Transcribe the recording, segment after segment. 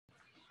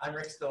I'm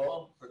Rick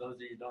Stoll. For those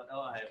of you who don't know,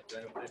 I have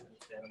graduated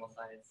in animal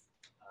science.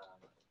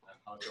 I'm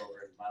housed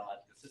over in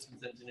biological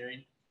systems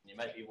engineering. You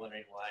might be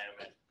wondering why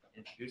I'm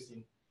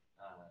introducing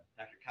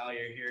Dr.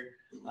 Collier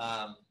here.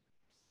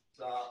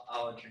 So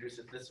I'll introduce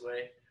it this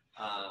way.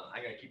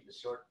 I'm going to keep this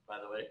short, by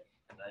the way,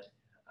 and let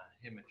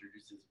him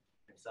introduces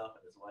himself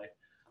and his wife.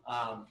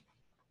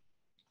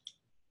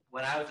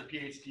 When I was a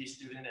PhD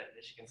student at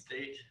Michigan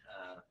State,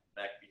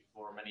 back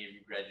before many of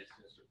you graduate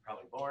students were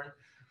probably born.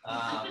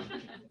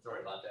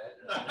 Sorry about that.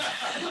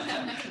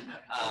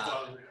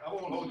 I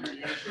won't hold your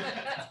ears.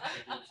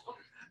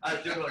 I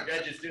was doing what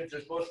graduate students are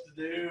supposed to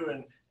do,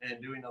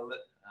 and doing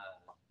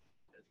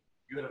as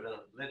good of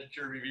a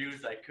literature review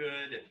as I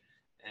could,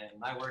 and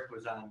my work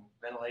was on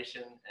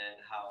ventilation and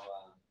how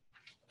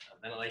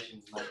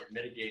ventilation might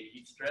mitigate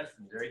heat stress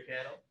in dairy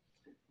cattle.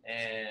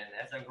 And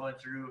as I'm going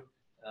through,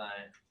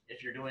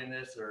 if you're doing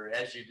this, or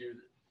as you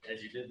did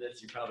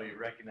this, you probably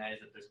recognize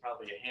that there's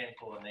probably a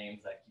handful of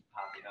names that keep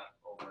popping up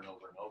over and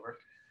over and over.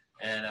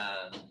 And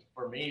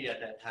for me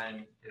at that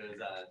time, it was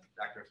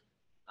Dr.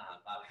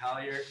 Bob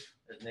Collier.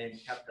 His name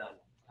kept on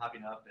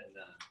popping up, and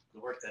the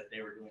work that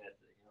they were doing at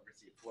the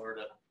University of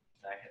Florida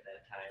back at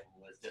that time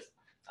was just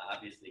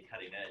obviously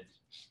cutting edge.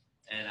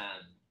 And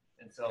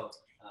so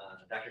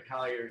Dr.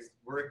 Collier's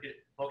work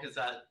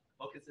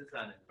focuses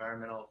on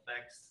environmental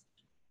effects,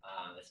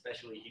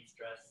 especially heat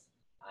stress,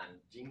 on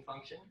gene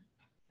function.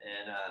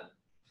 And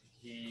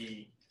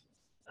he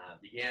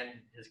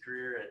began his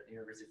career at the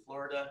University of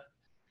Florida,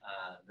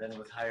 then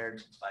was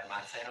hired by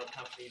Monsanto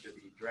Company to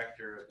be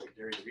director of the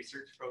Dairy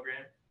Research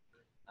Program.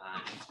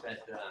 He spent,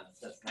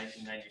 since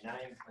 1999,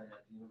 at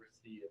the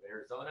University of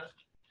Arizona,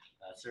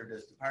 served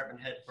as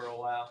department head for a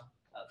while,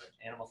 the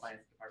animal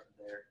science department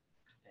there,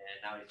 and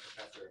now he's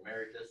professor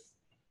emeritus.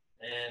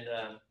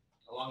 And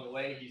along the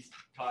way, he's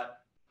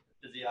taught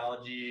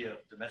physiology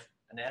of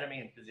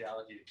anatomy and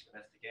physiology of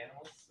domestic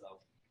animals,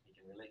 so he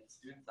can relate to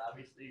students,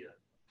 obviously,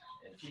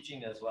 and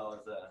teaching as well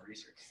as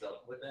research.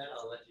 So with that,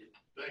 I'll let you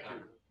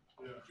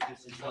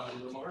introduce yourself a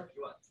little more if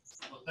you want.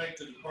 Well, thank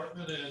the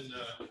department and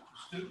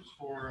students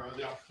for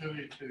the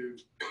opportunity to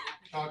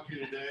talk to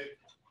you today.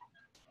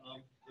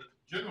 The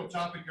general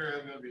topic area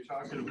I'm going to be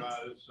talking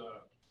about is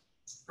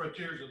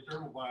frontiers in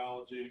thermal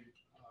biology.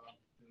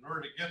 In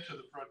order to get to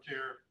the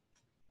frontier,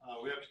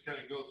 we have to kind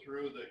of go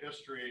through the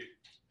history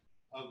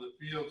of the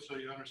field so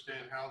you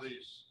understand how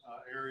these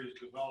areas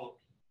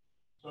developed.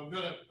 So I'm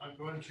going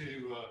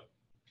to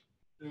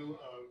do,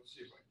 let's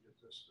see if I can get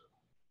this to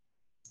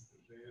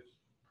advance.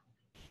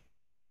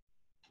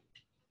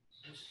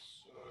 I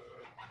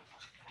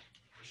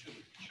should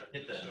check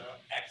Hit the this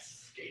out.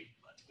 escape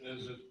button.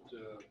 Is it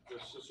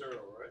this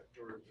arrow, right?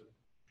 Or is it,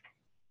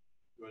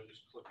 do I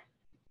just click?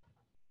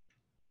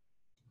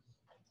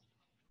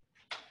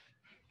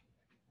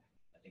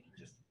 I think you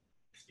just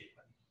escape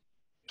button.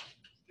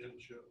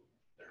 Didn't show.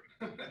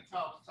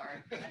 Oh, sorry.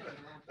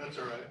 That's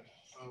all right.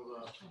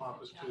 I'll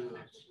pop it to the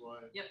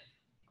slide. Yep.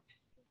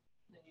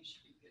 Then you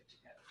should be good to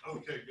go.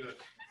 Okay, good.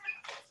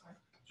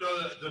 So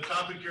the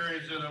topic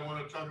areas that I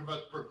want to talk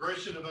about, the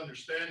progression of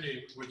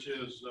understanding, which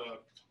is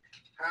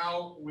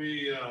how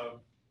we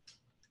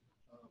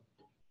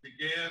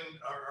began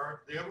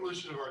the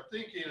evolution of our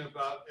thinking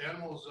about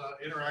animals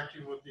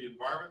interacting with the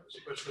environment,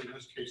 especially in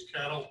this case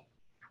cattle,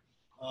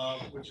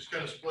 which is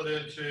kind of split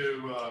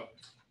into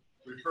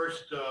we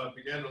first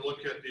began to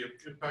look at the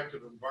impact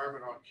of the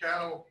environment on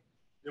cattle.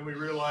 Then we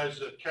realized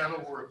that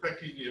cattle were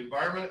affecting the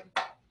environment.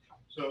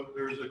 So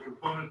there's a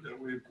component that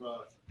we've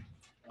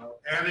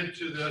added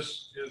to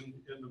this in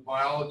the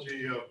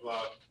biology of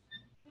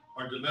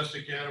our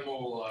domestic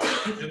animal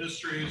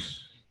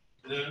industries.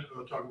 And then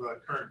we'll talk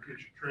about current and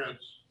future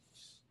trends.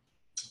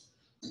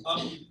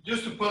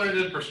 Just to put it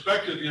in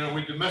perspective,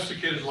 we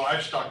domesticated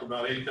livestock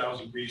about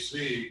 8,000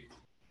 BC.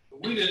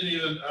 We didn't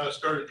even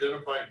start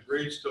identifying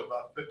breeds till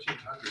about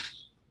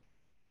 1500s.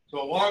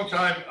 So a long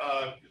time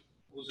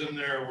was in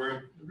there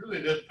where we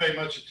really didn't pay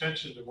much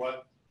attention to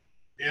what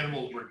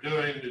animals were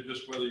doing, to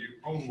just whether you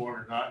own one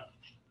or not.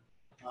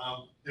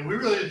 And we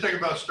really didn't think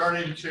about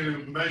starting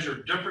to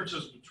measure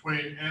differences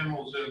between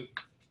animals in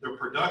their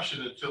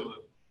production until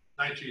the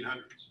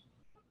 1900s.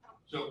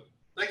 So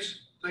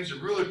things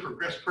have really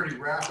progressed pretty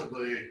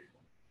rapidly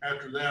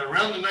after that.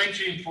 Around the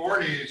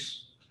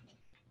 1940s,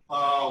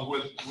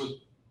 with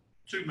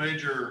two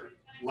major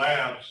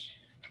labs,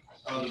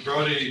 the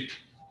Brody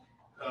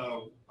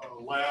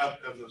lab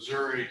at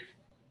Missouri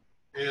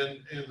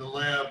and the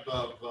lab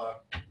of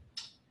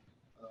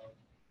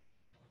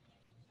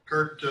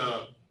Kurt,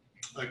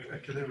 I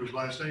can't remember his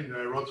last name.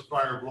 I wrote The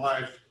Fire of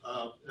Life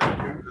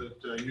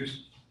at the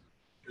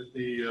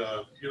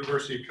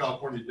University of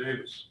California,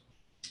 Davis.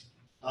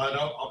 And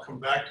I'll come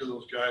back to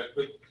those guys,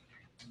 but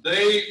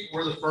they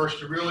were the first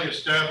to really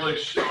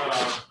establish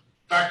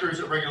factors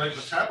that regulate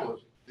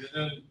metabolism. And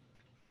then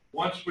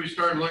once we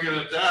started looking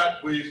at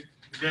that, we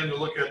began to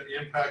look at the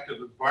impact of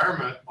the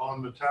environment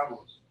on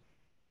metabolism.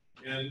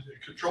 And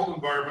controlled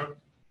environment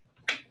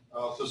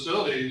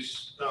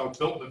facilities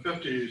built in the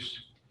 50s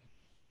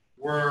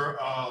were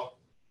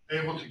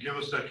able to give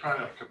us that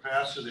kind of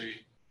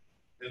capacity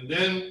And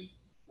then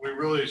we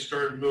really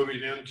started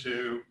moving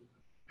into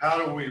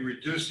how do we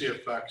reduce the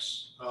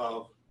effects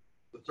of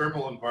the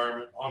thermal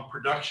environment on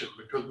production,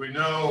 because we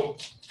know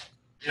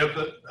if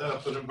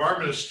an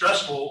environment is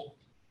stressful,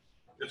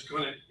 it's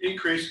going to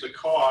increase the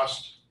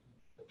cost,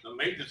 the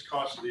maintenance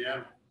cost of the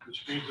animal,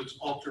 which means it's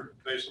altered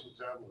basal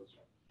metabolism.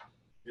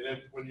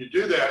 And when you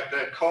do that,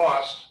 that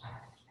cost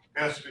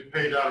has to be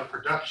paid out of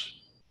production.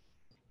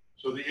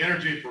 So the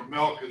energy for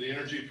milk and the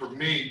energy for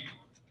meat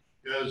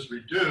is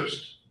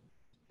reduced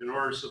in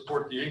order to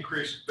support the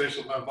increased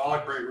basal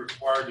metabolic rate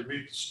required to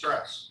meet the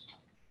stress.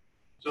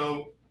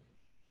 So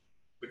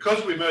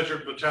because we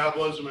measured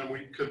metabolism and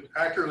we could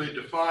accurately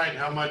define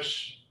how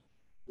much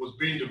was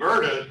being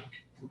diverted,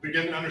 we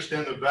began to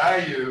understand the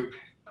value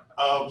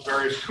of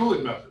various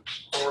cooling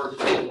methods or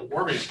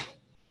warming.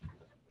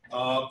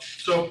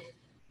 So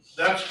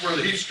that's where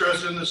the heat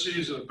stress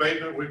indices and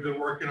abatement we've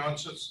been working on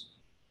since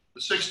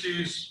the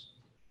 60s.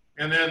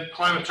 And then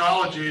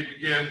climatology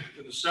began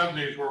in the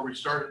 70s, where we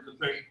started to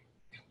think,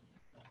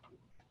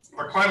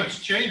 our climate's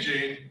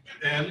changing,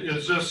 and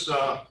is this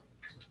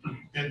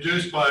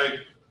induced by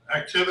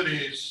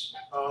activities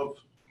of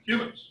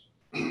humans?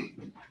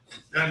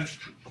 And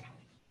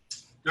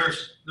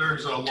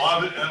there's a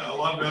lot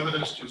of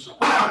evidence to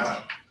support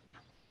that,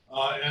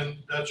 and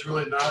that's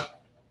really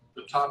not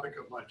the topic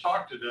of my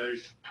talk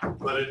today,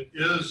 but it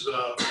is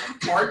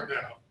part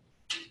now.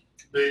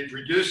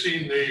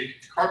 Reducing the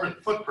carbon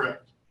footprint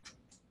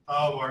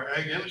of our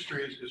ag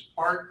industries is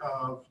part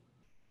of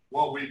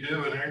what we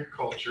do in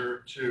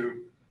agriculture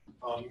to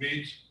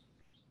meet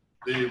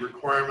the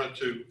requirement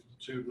to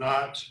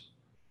not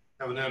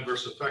have an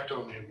adverse effect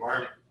on the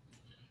environment.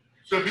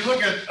 So if you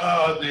look at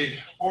the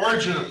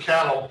origin of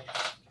cattle,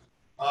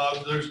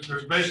 there's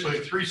basically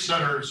three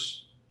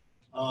centers.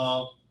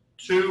 The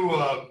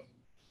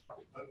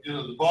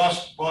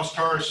Bos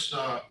Taurus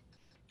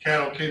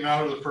cattle came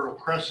out of the Fertile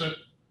Crescent,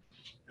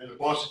 and the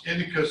Bos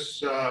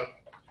Indicus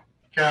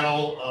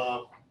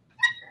cattle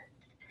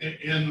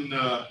in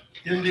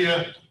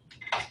India.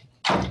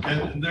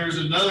 And there's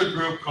another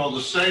group called the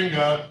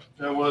Sangha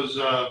that was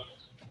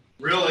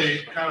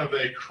really kind of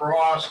a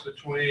cross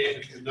between,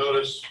 if you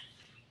notice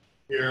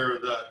here,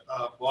 the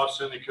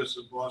Bos Indicus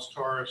and Bos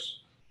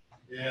Taurus.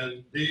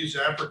 And these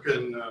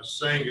African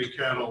Sangha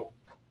cattle,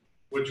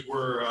 which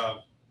were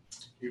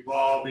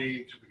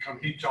evolving to become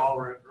heat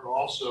tolerant, are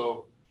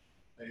also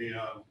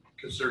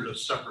considered a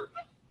separate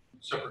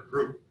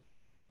group.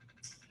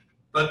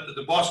 But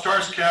the Bos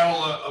Taurus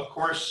cattle, of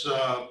course,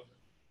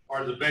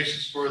 are the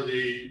basis for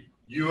the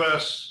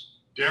U.S.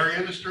 dairy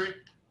industry,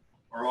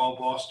 are all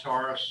Bos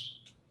Taurus.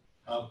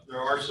 There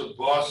are some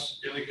Bos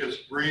Indicus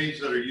breeds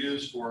that are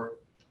used for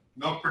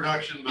milk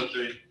production, but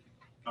they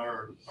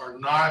are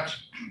not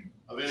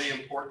of any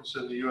importance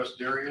in the U.S.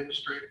 dairy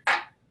industry.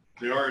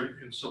 They are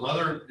in some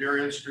other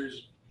dairy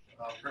industries,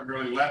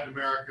 primarily Latin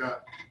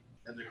America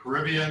and the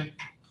Caribbean,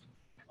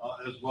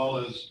 as well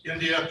as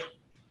India.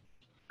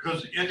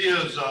 Because India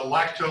is a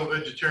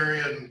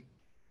lacto-vegetarian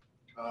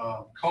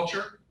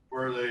culture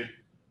where they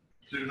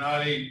do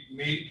not eat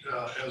meat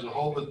as a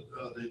whole, but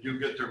they do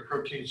get their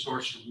protein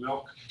source from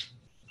milk.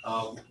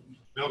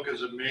 Milk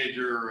is a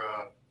major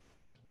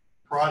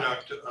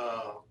product,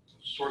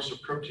 source of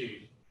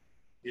protein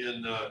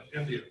in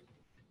India.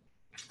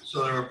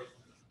 So there are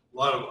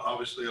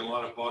obviously a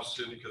lot of Bos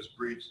Indicus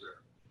breeds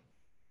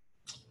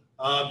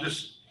there.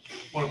 Just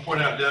want to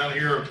point out down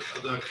here,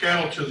 the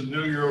cattle to the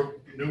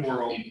New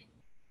World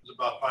was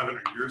about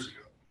 500 years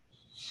ago.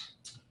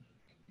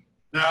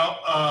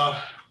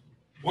 Now,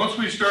 once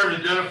we started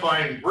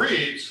identifying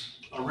breeds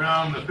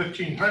around the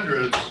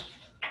 1500s,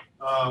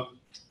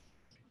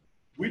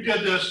 we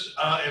did this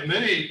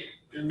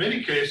in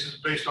many cases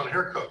based on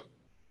hair coat.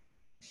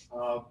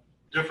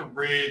 Different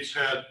breeds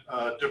had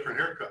different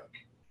hair coat.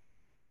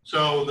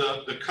 So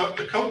the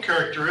coat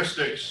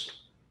characteristics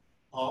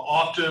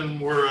often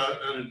were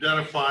an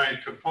identifying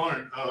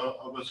component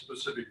of a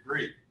specific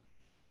breed.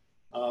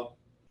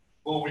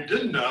 What we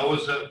didn't know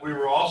is that we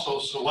were also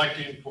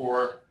selecting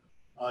for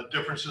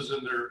differences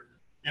in their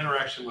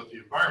interaction with the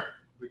environment,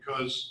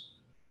 because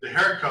the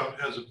hair coat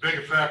has a big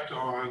effect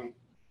on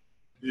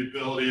the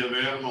ability of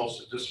animals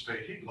to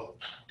dissipate heat loads,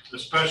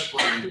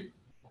 especially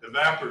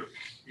evaporative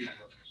heat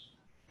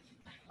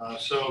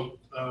loads.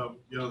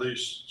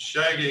 These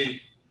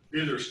shaggy,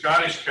 either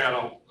Scottish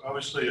cattle,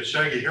 obviously a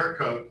shaggy hair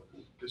coat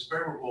is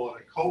favorable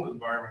in a cold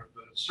environment,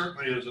 but it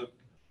certainly isn't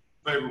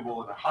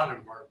favorable in a hot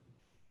environment,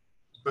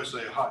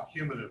 especially a hot,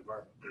 humid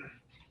environment.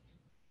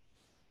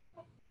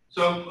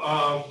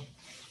 So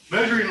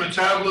measuring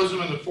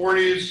metabolism in the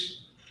 40s,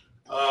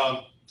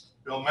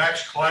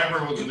 Max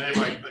Kleiber was a name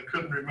I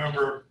couldn't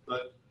remember,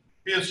 but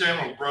he and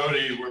Samuel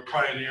Brody were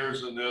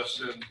pioneers in this,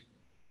 and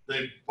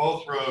they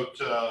both wrote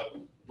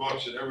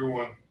books that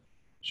everyone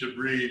should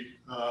read.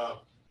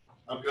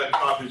 I've got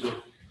copies of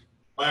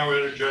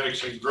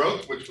Bioenergetics and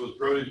Growth, which was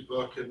Brody's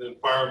book, and then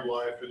Fire of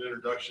Life, an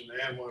Introduction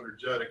to Animal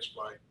Energetics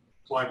by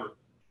Kleiber.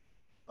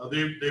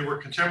 They were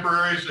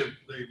contemporaries.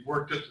 They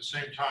worked at the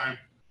same time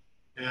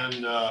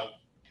and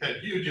had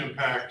huge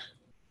impact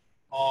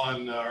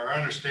on our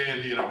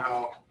understanding of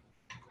how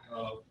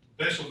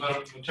basal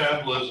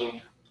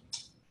metabolism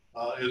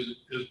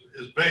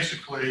is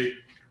basically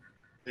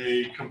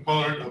a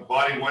component of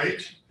body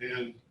weight.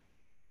 And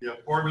you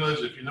have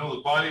formulas. If you know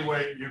the body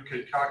weight, you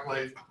can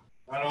calculate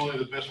not only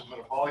the basal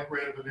metabolic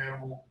rate of an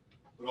animal,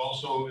 but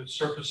also its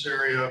surface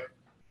area.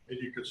 And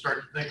you can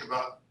start to think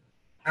about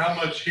how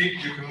much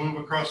heat you can move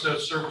across that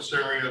surface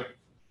area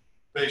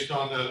based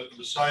on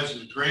the size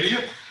of the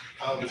gradient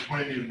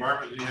between the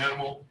environment and the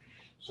animal.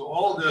 So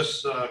all of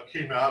this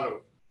came out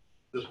of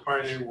this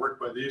pioneering work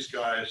by these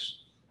guys.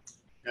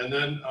 And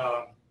then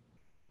a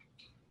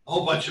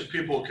whole bunch of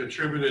people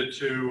contributed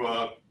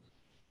to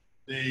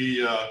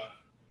the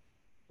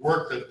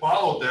work that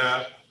followed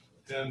that.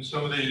 And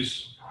some of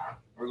these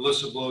are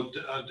listed below.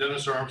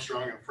 Dennis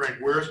Armstrong and Frank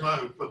Wiersma,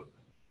 who put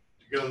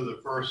together the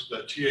first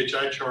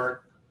THI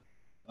chart.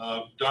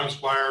 Don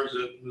Spires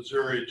at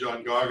Missouri,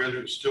 John Goggin,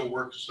 who still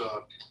works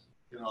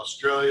in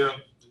Australia,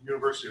 the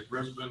University of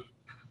Brisbane.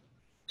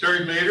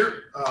 Terry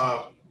Mader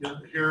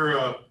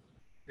here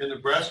in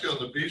Nebraska on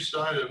the beef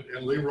side,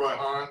 and Leroy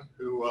Hahn,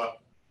 who I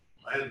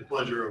had the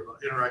pleasure of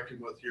interacting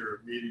with here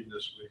at a meeting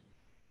this week.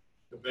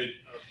 Have made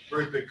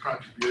very big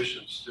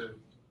contributions to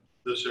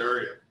this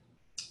area.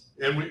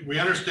 And we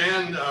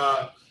understand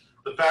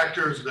the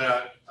factors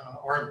that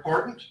are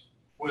important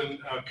when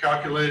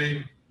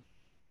calculating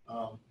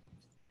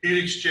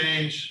heat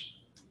exchange,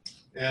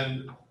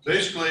 and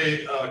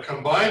basically a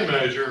combined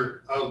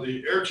measure of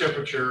the air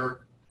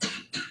temperature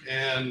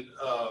and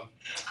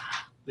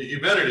the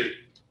humidity.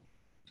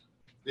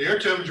 The air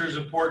temperature is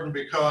important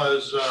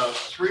because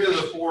 3 of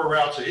the 4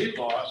 routes of heat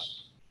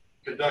loss,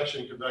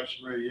 conduction,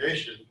 convection,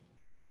 radiation,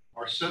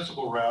 are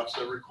sensible routes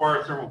that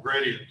require thermal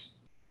gradient.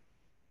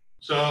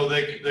 So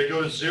they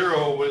go to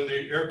 0 when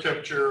the air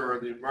temperature or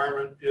the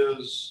environment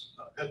is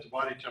at the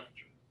body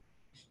temperature,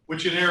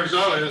 which in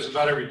Arizona is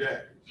about every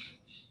day.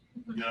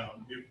 You know,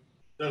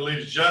 that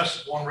leaves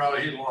just 1 route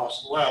of heat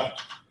loss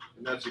left,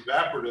 and that's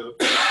evaporative,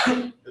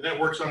 and that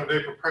works on a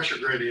vapor pressure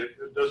gradient.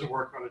 It doesn't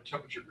work on a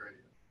temperature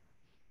gradient.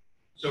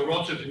 So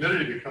relative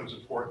humidity becomes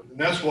important, and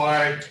that's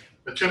why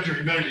the temperature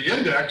humidity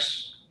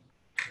index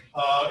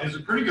is a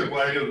pretty good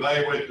way to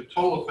evaluate the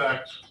total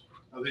effect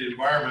of the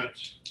environment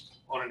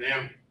on an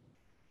animal.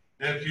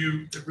 And if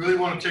you really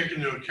want to take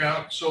into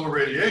account solar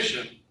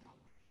radiation,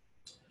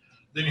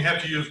 then you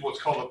have to use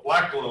what's called a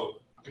black globe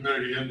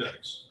humidity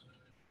index.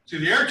 See,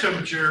 the air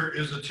temperature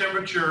is the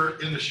temperature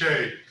in the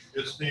shade.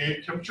 It's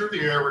the temperature of the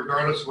air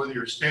regardless of whether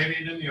you're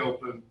standing in the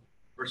open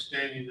or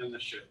standing in the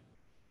shade.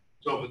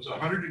 So if it's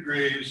 100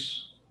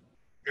 degrees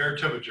air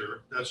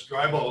temperature, that's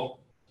dry bulb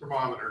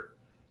thermometer,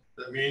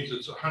 that means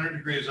it's 100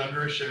 degrees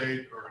under a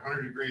shade or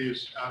 100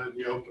 degrees out in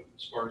the open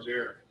as far as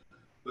air.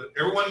 But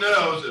everyone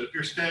knows that if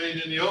you're standing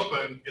in the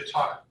open, it's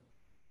hot.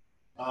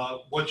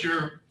 What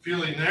you're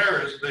feeling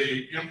there is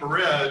the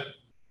infrared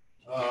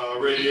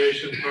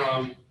radiation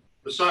from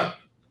the sun.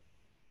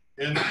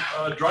 And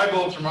dry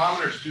bulb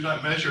thermometers do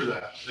not measure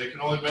that. They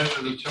can only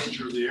measure the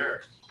temperature of the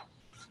air.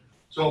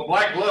 So a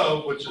black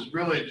globe, which is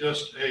really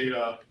just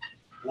a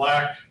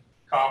black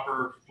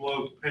copper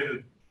float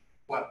painted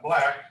flat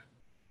black,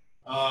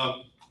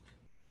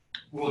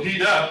 will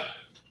heat up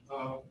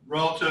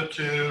relative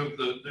to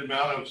the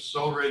amount of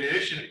solar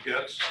radiation it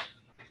gets.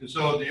 And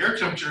so the air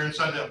temperature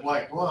inside that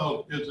black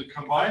globe is a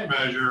combined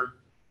measure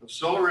of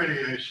solar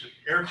radiation,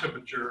 air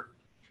temperature,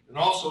 and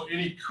also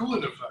any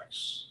cooling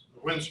effects,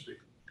 the wind speed.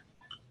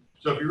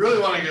 So if you really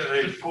want to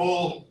get a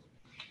full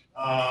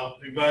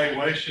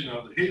evaluation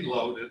of the heat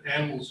load in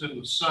animals in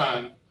the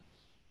sun,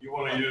 you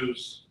want to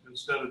use,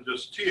 instead of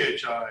just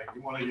THI,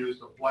 you want to use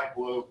the black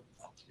globe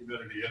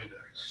humidity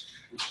index,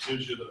 which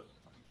gives you the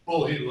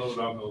full heat load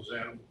on those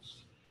animals.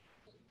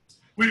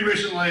 We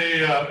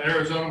recently, in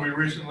Arizona,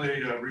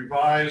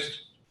 revised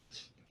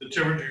the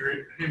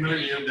temperature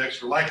humidity index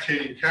for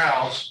lactating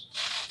cows.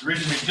 The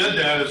reason we did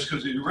that is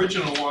because the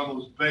original one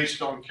was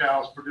based on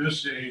cows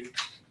producing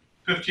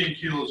 15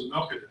 kilos of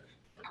milk a day,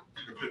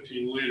 or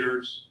 15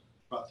 liters,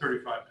 about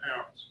 35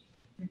 pounds.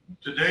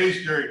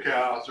 Today's dairy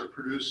cows are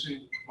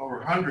producing over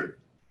 100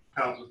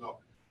 pounds of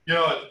milk. You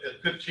know,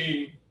 at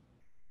 15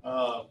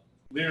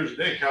 liters a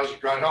day, cows are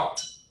dried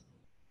off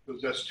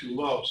because that's too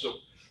low. So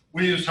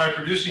we used high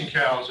producing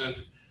cows, and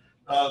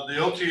the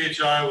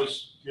LTHI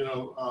was,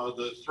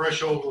 the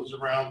threshold was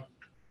around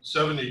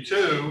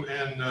 72,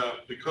 and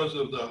because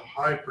of the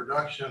high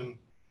production,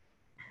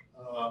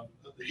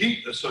 the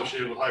heat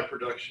associated with high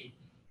production,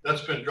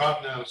 that's been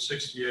dropped down to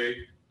 68.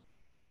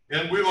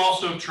 And we've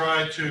also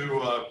tried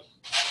to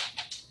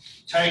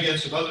tag in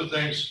some other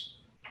things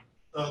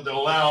that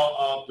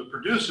allow the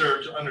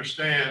producer to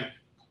understand,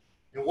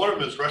 and one of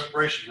them is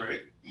respiration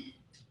rate.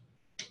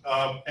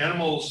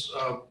 Animals,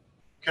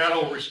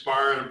 cattle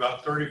respire at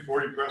about 30,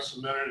 40 breaths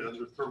a minute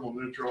under thermal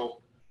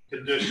neutral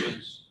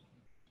conditions.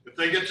 If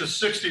they get to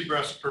 60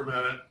 breaths per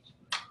minute,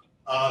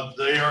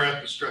 they are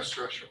at the stress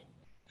threshold.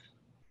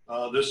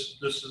 This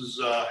is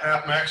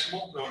half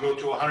maximal. They'll go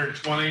to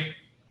 120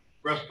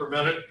 breaths per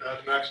minute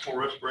at maximal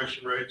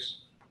respiration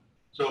rates.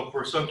 So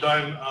for some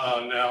time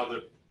now,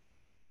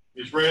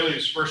 The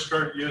Israelis first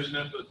started using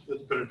it, but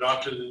it's been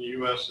adopted in the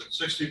U.S. at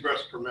 60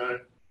 breaths per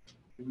minute.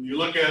 When you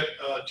look at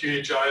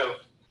THI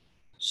of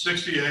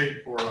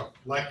 68 for a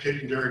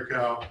lactating dairy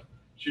cow,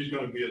 she's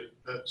going to be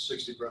at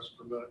 60 breaths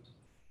per minute.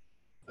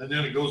 And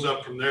then it goes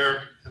up from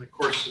there. And of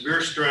course,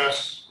 severe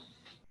stress,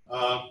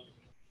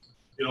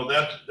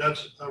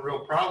 that's a real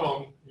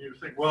problem. You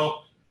think,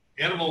 well,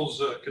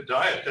 animals could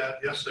die at that.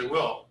 Yes, they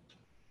will.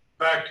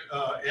 In fact,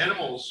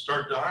 animals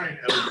start dying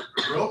at a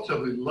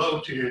relatively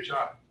low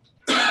THI.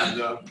 And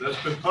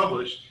that's been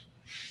published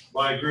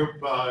by a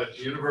group at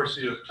the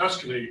University of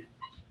Tuscany.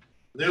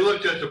 They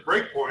looked at the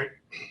breakpoint.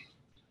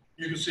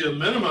 You can see a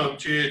minimum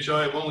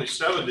THI of only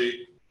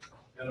 70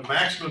 and a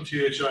maximum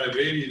THI of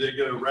 80. They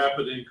get a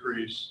rapid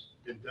increase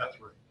in death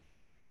rate.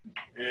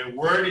 And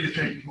where do you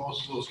think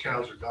most of those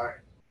cows are dying?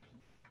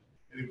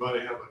 Anybody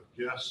have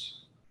a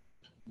guess?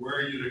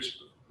 Where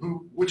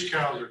which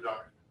cows are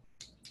dying?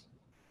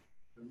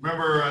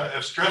 Remember,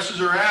 if stresses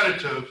are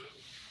additive,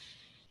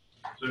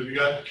 so if you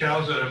got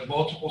cows that have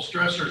multiple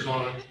stressors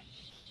on them,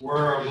 where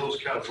are those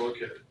cows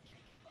located?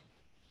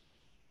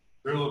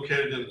 They're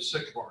located in the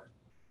sick barn.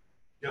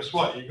 Guess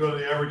what? You go to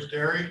the average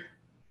dairy,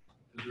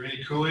 is there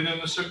any cooling in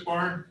the sick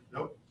barn?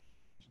 Nope.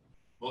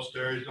 Most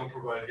dairies don't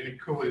provide any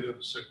cooling in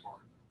the sick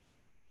barn,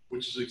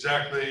 which is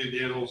exactly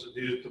the animals that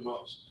need it the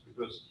most.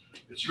 Because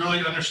it's really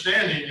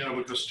understanding,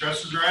 because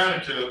stresses are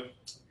additive.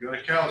 You got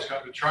a cow that's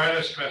got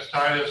metritis,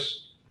 mastitis,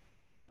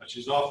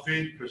 she's off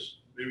feed because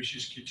maybe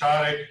she's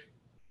ketotic.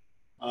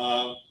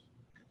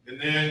 And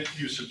then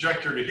you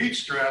subject her to heat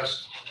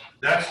stress,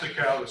 that's the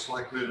cow that's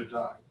likely to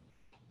die.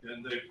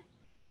 And they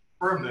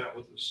confirmed that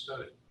with this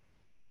study.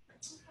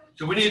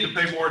 So we need to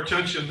pay more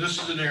attention.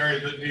 This is an area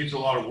that needs a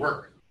lot of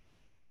work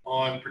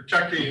on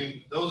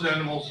protecting those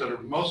animals that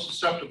are most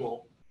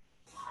susceptible.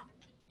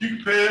 You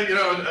can pay,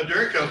 a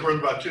dairy cow is worth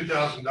about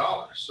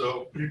 $2,000.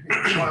 So you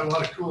can buy a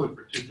lot of cooling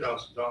for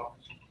 $2,000.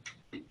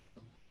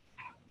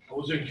 I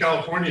was in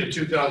California in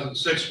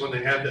 2006 when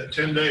they had that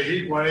 10-day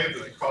heat wave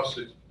that cost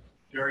the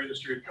dairy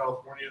industry of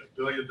California $1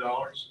 billion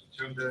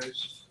in 10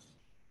 days.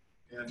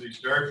 And these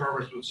dairy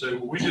farmers would say,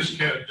 well, we just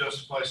can't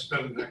justify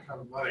spending that kind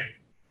of money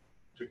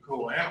to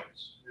cool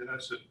animals. And I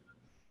said,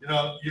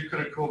 you could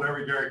have cooled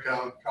every dairy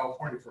cow in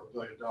California for $1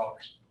 billion.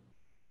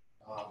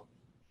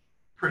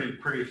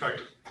 Pretty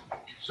effective.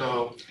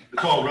 So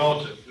it's all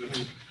relative.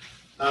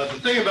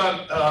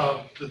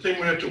 The thing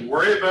we have to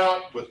worry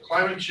about with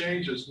climate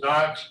change is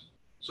not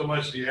so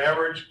much the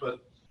average, but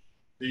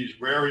these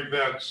rare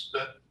events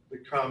that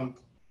become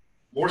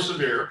more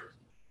severe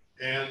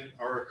and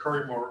are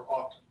occurring more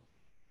often.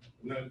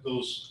 And then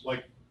those,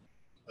 like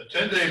a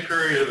 10-day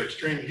period of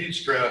extreme heat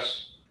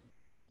stress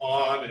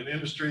on an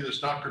industry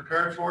that's not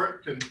prepared for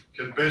it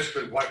can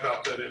basically wipe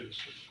out that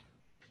industry.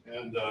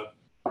 And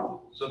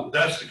so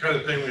that's the kind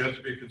of thing we have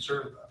to be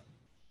concerned about.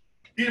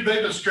 Heat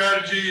abatement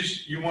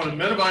strategies, you want to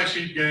minimize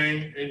heat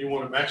gain and you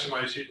want to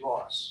maximize heat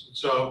loss.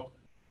 So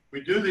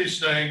we do these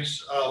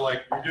things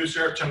like reduce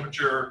air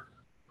temperature,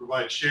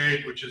 provide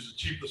shade, which is the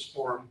cheapest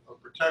form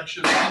of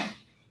protection.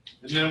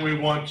 And then we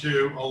want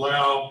to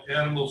allow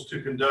animals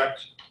to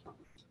conduct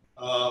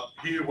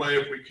heat away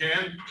if we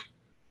can.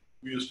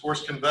 We use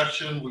forced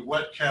convection. We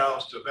wet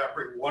cows to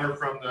evaporate water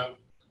from them.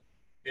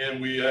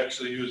 And we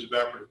actually use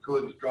evaporative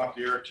cooling to drop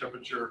the air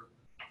temperature.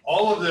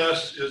 All of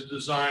this is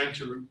designed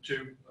to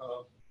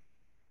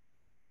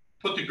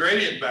put the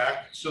gradient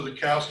back so the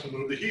cows can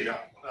move the heat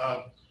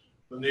out.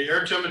 When the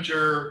air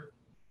temperature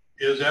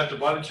is at the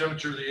body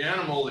temperature of the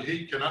animal, the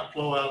heat cannot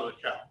flow out of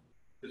the cow.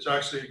 It's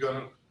actually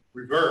going to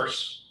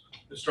reverse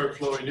and start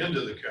flowing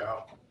into the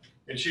cow.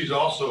 And she's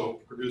also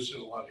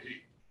producing a lot of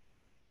heat.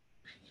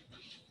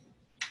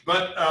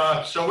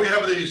 But so we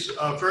have these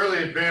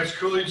fairly advanced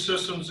cooling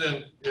systems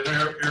in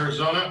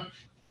Arizona.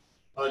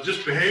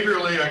 Just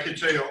behaviorally, I can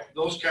tell you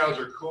those cows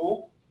are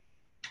cool.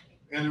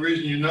 And the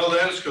reason you know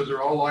that is because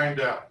they're all lying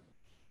down.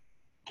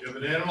 If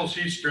an animal's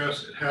heat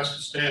stress, it has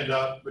to stand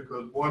up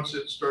because once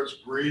it starts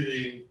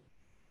breathing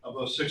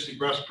above 60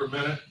 breaths per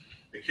minute,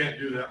 it can't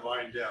do that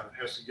lying down. It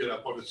has to get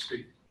up on its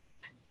feet.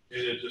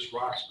 And it just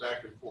rocks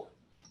back and forth.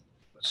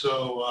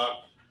 So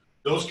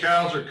those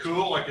cows are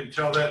cool. I can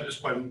tell that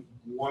just by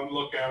one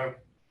look at them.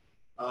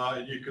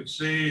 And you can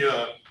see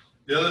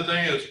the other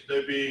thing is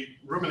they'd be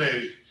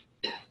ruminating,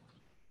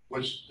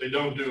 which they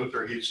don't do if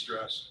they're heat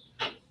stressed.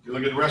 You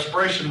look at the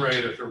respiration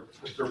rate, if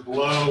they're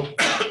below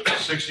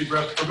 60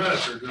 breaths per minute,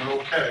 they're doing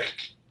okay.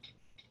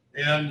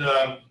 And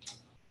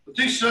but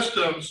these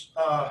systems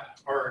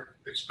are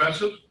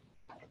expensive,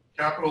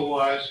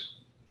 capital-wise.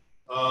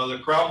 The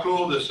crowd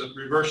cool, this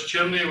reverse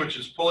chimney, which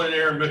is pulling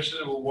air and mixing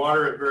it with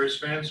water at various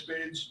fan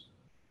speeds,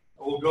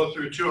 will go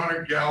through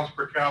 200 gallons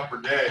per cow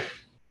per day.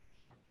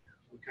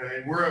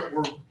 Okay, we're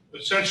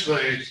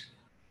essentially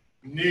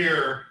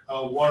near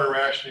water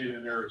rationing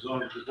in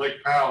Arizona because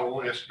Lake Powell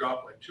only has to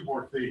drop like 2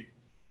 more feet,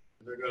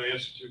 and they're going to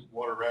institute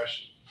water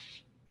rationing.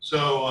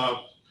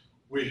 So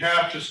we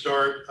have to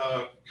start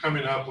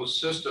coming up with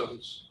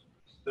systems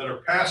that are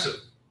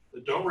passive,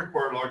 that don't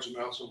require large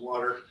amounts of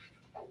water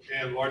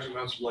and large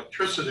amounts of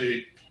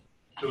electricity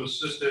to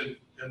assist in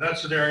And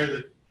that's an area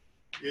that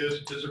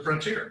is a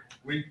frontier.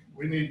 We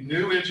need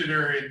new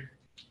engineering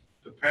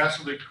to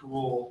passively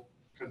cool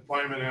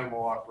confinement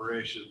animal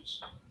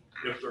operations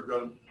if they're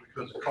going to,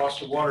 because the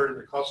cost of water and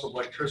the cost of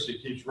electricity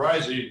keeps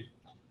rising.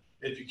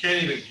 If you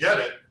can't even get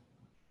it,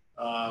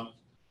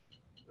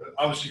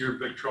 obviously you're in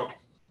big trouble.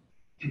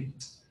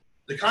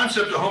 The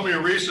concept of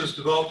homeostasis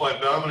developed by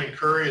Bauman and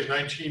Curry in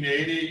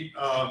 1980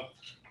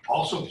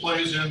 also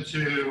plays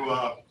into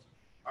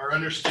our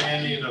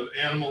understanding of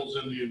animals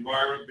in the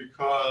environment,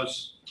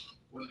 because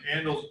when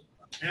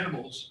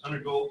animals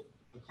undergo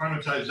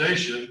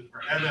acclimatization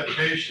or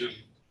adaptation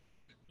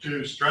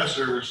to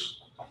stressors,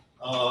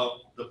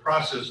 the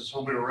process is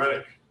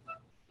homeostatic.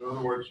 In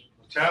other words,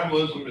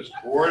 metabolism is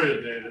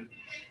coordinated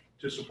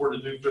to support a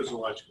new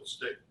physiological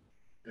state.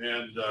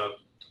 And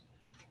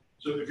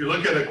so if you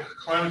look at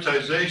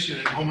acclimatization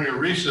and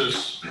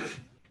homeostasis,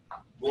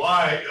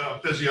 Bly, a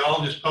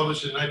physiologist,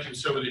 published in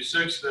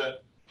 1976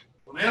 that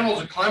when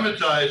animals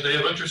acclimatize, they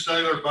have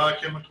intracellular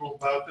biochemical and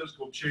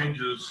biophysical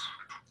changes.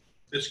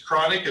 It's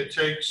chronic. It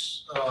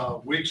takes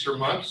weeks or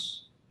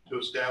months to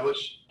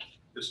establish.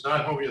 It's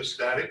not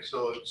homeostatic,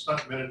 so it's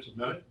not minute to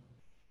minute.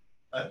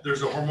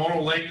 There's a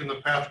hormonal link in the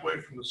pathway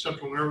from the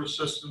central nervous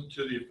system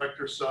to the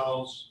effector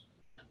cells,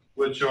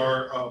 which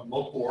are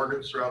multiple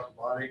organs throughout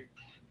the body.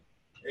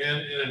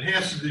 And it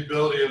enhances the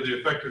ability of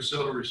the effector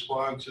cell to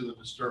respond to the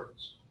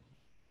disturbance.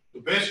 So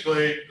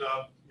basically,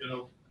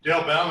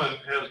 Dale Bauman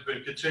has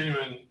been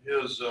continuing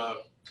his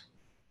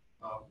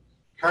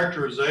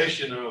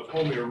characterization of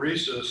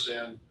homeostasis,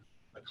 and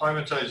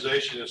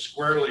acclimatization is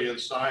squarely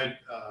inside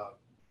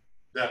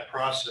that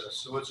process.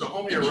 So it's a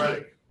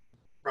homeostatic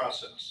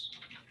process,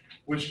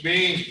 which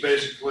means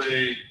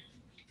basically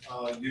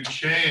you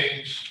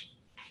change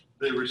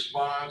the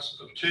response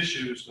of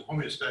tissues to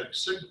homeostatic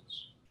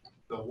signals.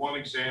 So one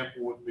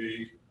example would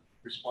be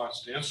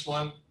response to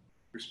insulin,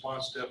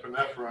 response to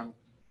epinephrine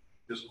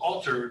is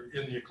altered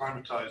in the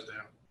acclimatized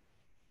animal.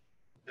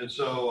 And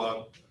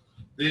so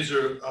this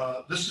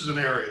is an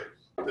area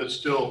that's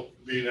still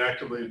being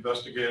actively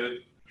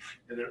investigated.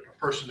 And a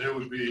person who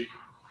would be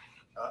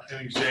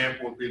an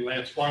example would be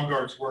Lance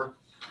Baumgart's work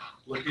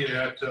looking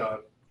at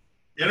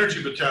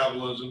energy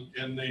metabolism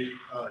in the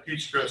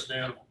heat-stressed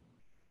animal.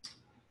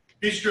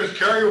 Heat-stress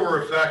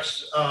carryover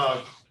effects,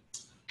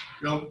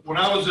 when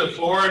I was in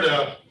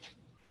Florida,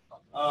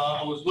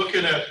 I was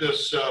looking at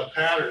this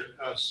pattern,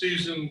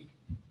 season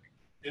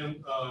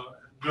in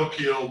milk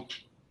yield.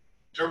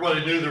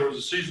 Everybody knew there was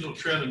a seasonal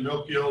trend in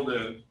milk yield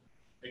and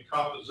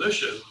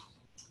composition.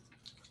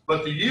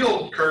 But the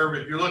yield curve,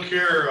 if you look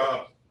here,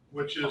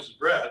 which is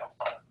red,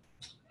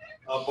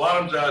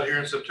 bottoms out here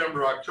in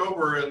September,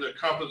 October, and the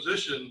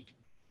composition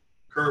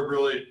curve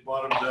really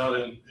bottoms out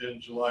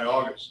in July,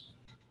 August.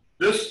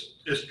 This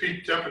is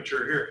peak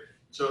temperature here.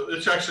 So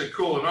it's actually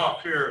cooling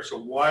off here. So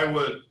why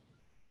would,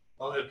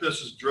 if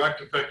this is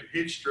direct effect of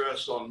heat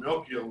stress on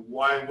milk yield,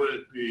 why would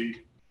it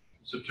be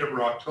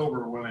September,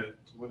 October when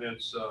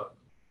it's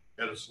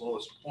at its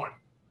lowest point?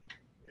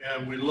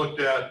 And we looked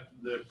at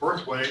the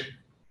birth weight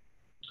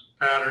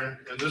pattern,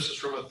 and this is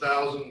from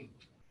 1,000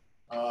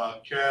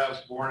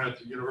 calves born at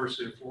the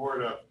University of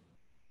Florida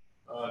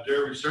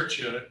Dairy Research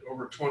Unit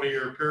over a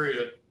 20-year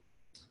period.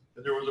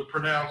 And there was a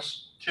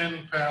pronounced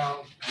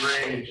 10-pound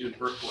range in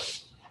birth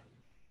weight.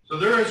 So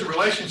there is a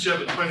relationship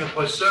between the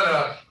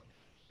placenta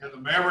and the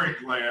mammary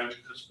gland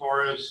as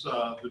far as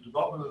the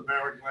development of the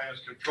mammary gland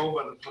is controlled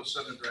by the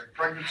placenta during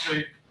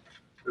pregnancy.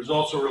 There's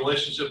also a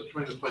relationship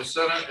between the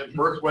placenta and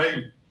birth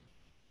weight.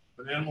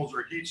 When animals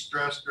are heat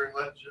stressed during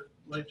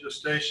late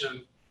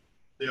gestation,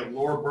 they have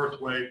lower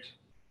birth weight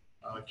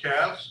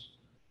calves,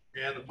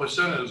 and the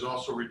placenta is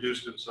also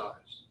reduced in size.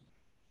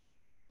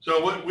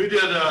 So what we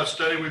did a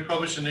study we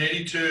published in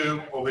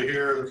 '82 over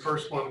here, the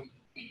first one,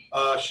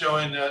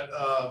 showing that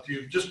if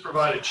you just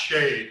provided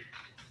shade,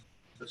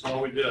 that's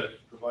all we did,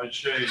 provide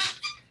shade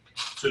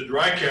to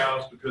dry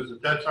cows, because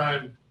at that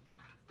time,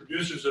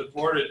 producers in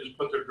Florida just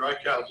put their dry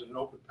cows in an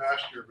open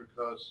pasture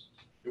because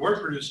they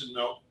weren't producing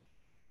milk.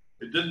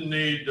 They didn't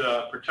need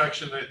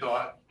protection, they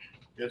thought,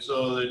 and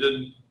so they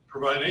didn't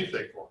provide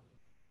anything for them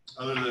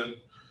other than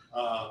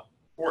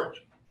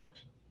forage.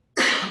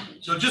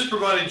 So just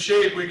providing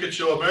shade, we could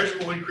show a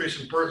measurable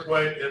increase in birth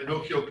weight and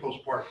milk yield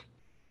postpartum.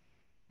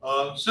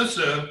 Since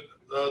then,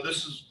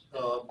 this is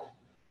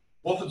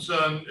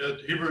Wolfenson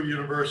at Hebrew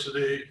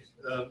University.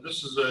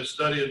 This is a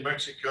study in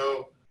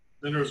Mexico.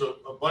 Then there's a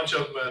bunch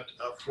of them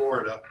at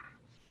Florida.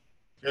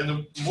 And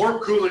the more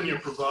cooling you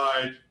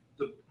provide,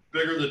 the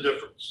bigger the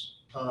difference.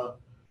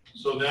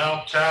 So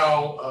now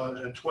Tao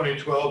in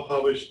 2012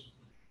 published,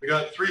 we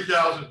got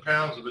 3,000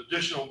 pounds of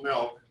additional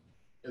milk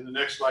in the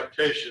next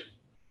lactation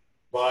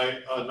by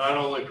not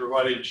only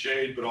providing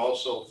shade, but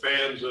also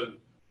fans and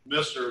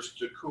misters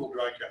to cool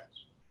dry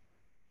cows.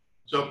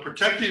 So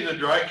protecting the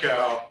dry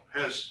cow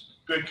has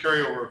good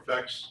carryover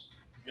effects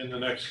in the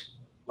next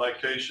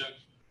lactation.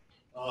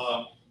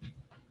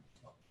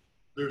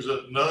 There's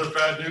another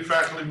new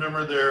faculty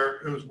member there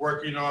who's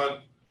working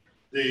on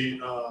the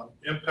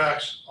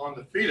impacts on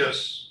the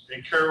fetus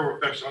and carryover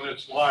effects on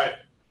its life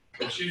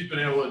and she's been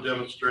able to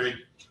demonstrate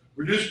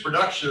reduced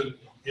production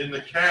in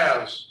the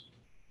calves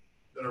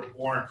that are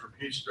born from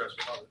heat stress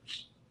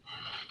mothers.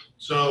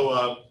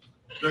 So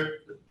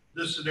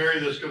this is an area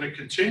that's going to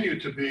continue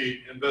to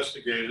be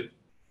investigated.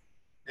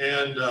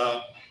 And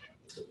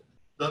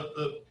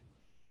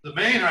the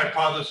main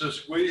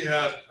hypothesis we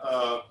had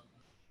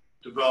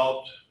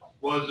developed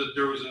was that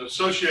there was an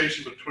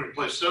association between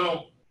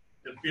placental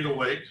and fetal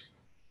weight,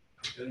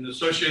 and the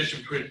association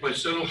between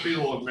placental,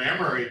 fetal, and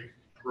mammary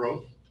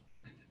growth.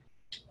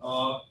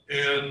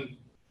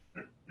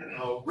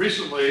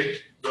 Recently,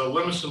 the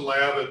Limison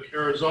lab at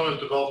Arizona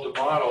developed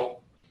a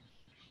model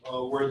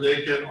where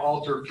they can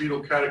alter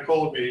fetal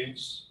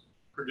catecholamines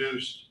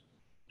produced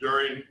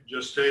during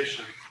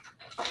gestation.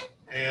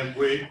 And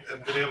we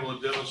have been able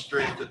to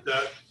demonstrate that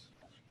that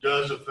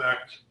does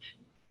affect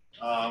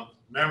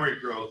memory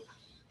growth.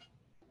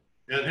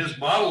 And his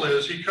model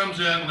is, he comes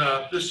in,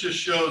 this just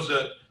shows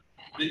that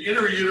the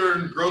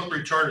intrauterine growth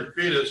retarded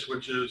fetus,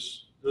 which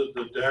is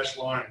the dashed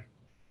line,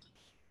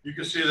 you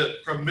can see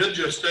that from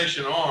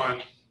mid-gestation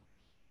on,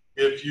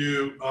 if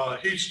you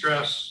heat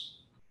stress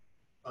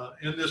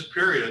in this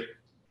period,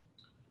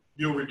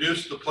 you'll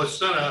reduce the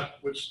placenta,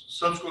 which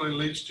subsequently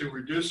leads to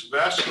reduced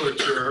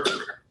vasculature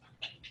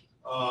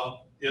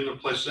in the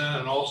placenta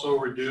and also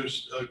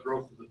reduced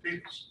growth of the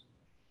fetus.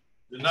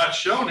 And not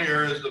shown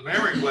here is the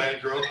mammary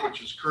gland growth,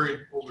 which is occurring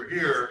over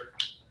here,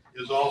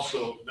 is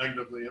also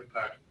negatively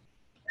impacted.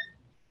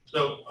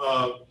 So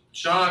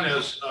Sean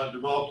has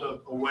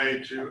developed a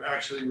way to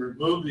actually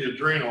remove the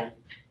adrenal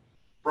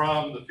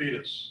from the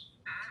fetus.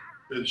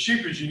 The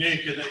sheep is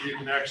unique in that you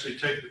can actually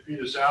take the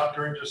fetus out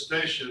during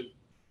gestation,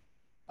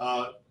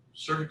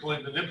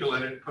 surgically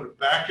manipulate it, and put it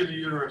back in the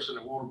uterus, and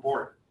it won't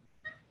abort.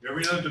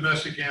 Every other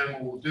domestic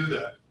animal will do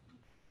that.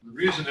 The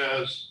reason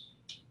is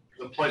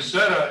the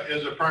placenta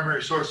is a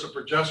primary source of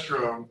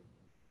progesterone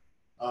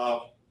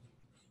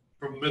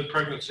from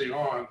mid-pregnancy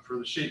on for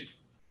the sheep.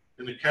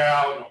 In the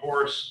cow, and the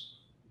horse,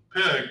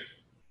 pig,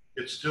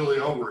 it's still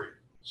the ovary.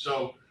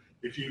 So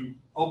if you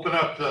open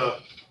up the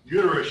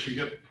uterus, you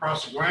get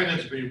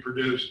prostaglandins being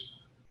produced,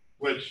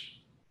 which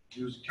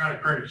is kind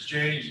of current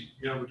exchange,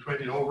 between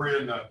the ovary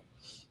and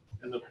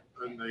the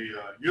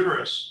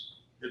uterus.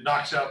 It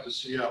knocks out the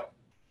CL.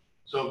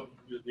 So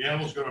the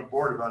animal's going to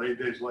abort about 8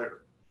 days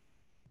later.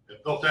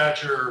 If Bill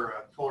Thatcher,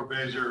 Fuller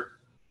Baser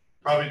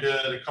probably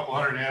did a couple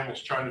hundred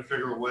animals trying to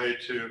figure a way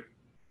to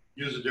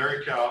use a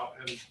dairy cow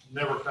and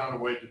never found a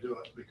way to do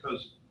it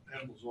because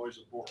animals always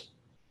abort.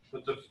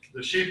 But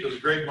the sheep is a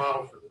great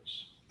model for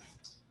this.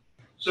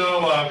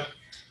 So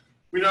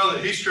we know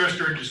that heat stress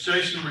during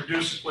gestation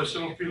reduces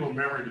placental fetal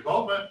memory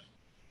development.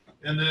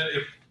 And then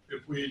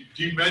if we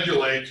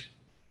demedulate,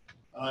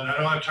 and I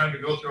don't have time to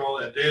go through all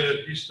that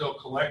data, he's still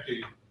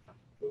collecting,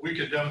 but we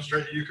can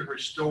demonstrate that you can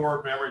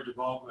restore memory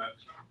development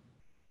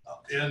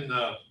in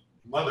the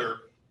mother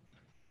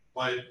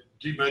by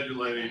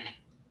demedulating,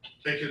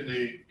 taking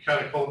the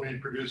catecholamine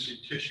producing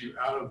tissue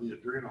out of the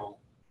adrenal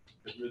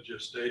at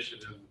mid-gestation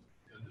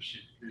in the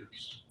sheep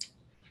fetus.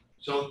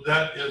 So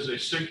that is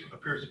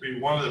appears to be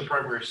one of the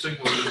primary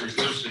signals in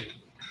reducing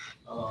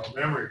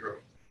memory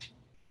growth.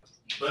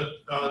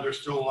 But there's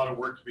still a lot of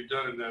work to be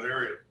done in that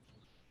area.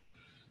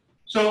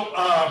 So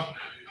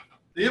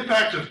the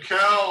impact of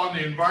cow on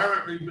the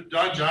environment,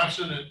 Don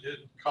Johnson in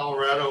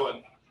Colorado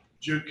and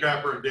Jude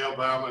Capper and Dale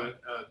Bauman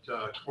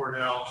at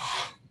Cornell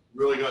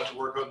really got to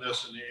work on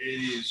this in the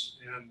 80s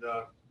and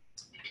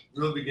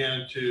really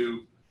began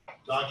to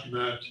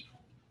document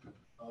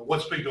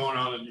what's been going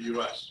on in the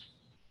US.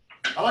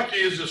 I like to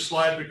use this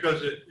slide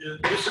because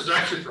this is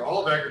actually for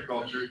all of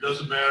agriculture. It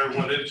doesn't matter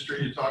what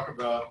industry you talk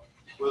about,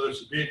 whether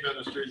it's the beef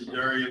industry, the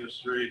dairy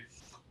industry,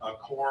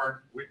 corn,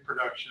 wheat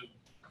production.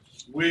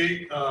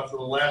 We, for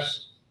the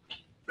last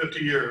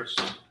 50 years,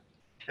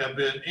 have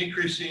been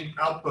increasing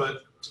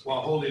output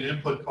while holding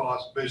input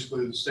costs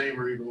basically the same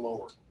or even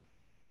lower.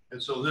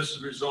 And so this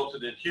has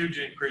resulted in huge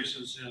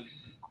increases in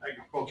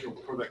agricultural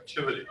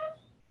productivity.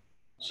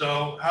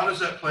 So how does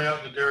that play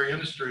out in the dairy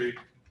industry?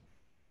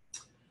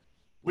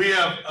 We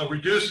have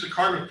reduced the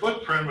carbon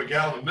footprint of a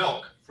gallon of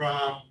milk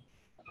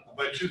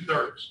by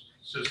 2/3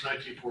 since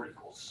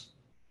 1944.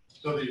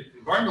 So the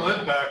environmental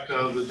impact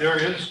of the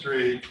dairy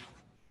industry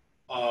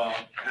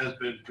has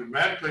been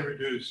dramatically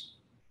reduced.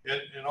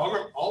 In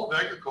all of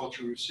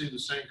agriculture, we see the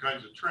same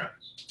kinds of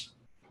trends,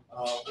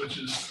 which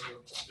is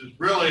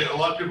really, a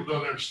lot of people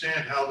don't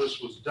understand how this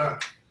was done.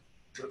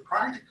 But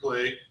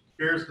practically,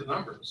 here's the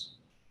numbers.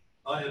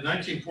 In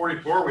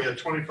 1944, we had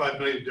 25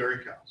 million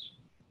dairy cows.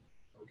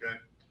 Okay.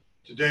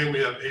 Today, we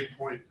have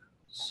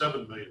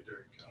 8.7 million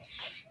dairy cows,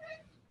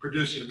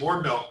 producing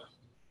more milk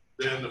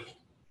than the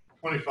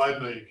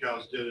 25 million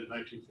cows did in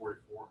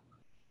 1944.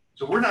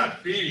 So we're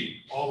not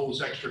feeding all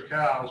those extra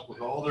cows with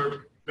all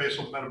their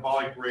basal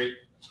metabolic rate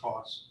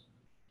costs.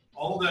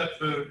 All of that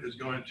food is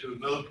going to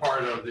another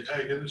part of the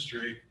ag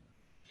industry,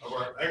 of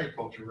our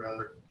agriculture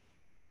rather,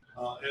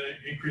 and it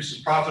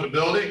increases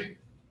profitability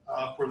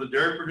for the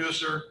dairy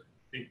producer.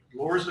 It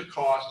lowers the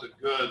cost of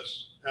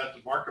goods at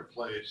the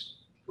marketplace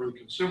for the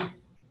consumer.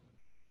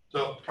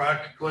 So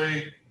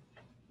practically,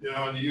 you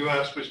know, in the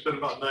US, we spend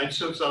about 9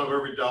 cents out of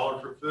every dollar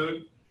for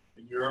food.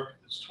 In Europe,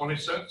 it's 20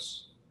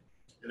 cents.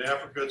 In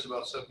Africa, it's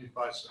about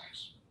 75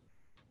 cents.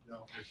 You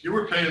know, if you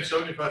were paying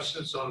 75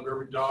 cents out of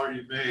every dollar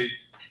you made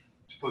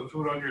to put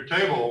food on your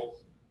table,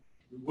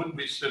 we wouldn't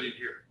be sitting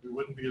here. We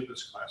wouldn't be in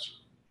this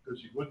classroom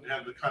because you wouldn't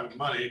have the kind of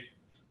money,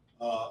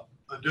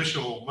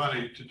 additional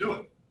money to do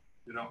it.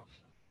 You know,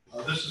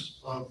 this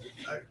is a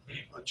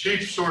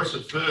cheap source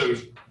of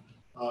food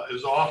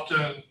is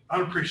often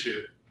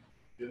unappreciated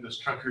in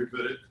this country,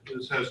 but it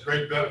has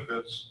great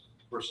benefits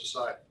for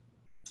society.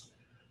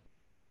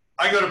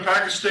 I go to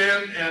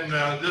Pakistan, and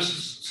this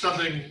is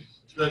something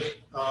that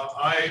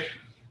I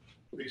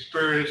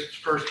experienced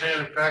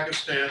firsthand in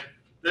Pakistan.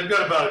 They've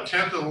got about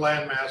 1/10 of the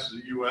land mass of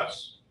the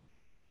U.S.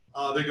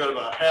 They've got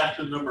about half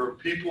the number of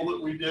people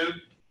that we do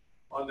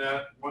on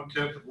that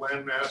 1/10 of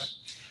land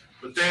mass.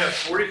 But they have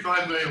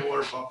 45 million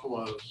water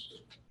buffaloes,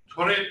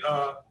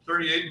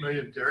 38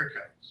 million dairy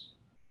cows,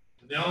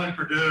 and they only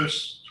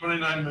produce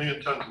 29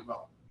 million tons of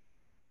milk.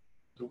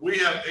 So we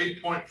have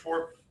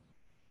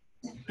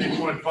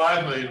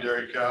 8.5 million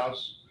dairy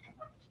cows,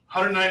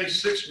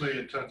 196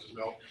 million tons of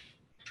milk.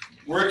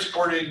 We're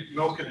exporting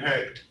milk and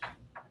hay.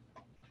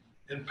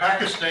 In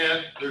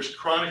Pakistan, there's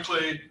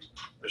chronically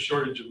a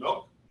shortage of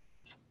milk,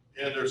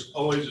 and there's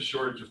always a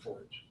shortage of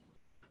forage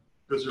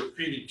because they're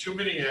feeding too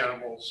many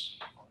animals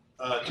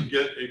to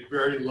get a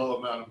very low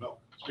amount of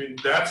milk. I mean,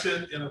 that's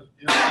it in a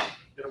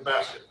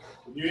basket.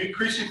 When you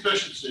increase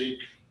efficiency,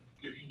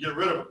 you can get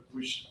rid of it.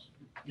 We should,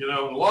 you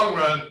know, in the long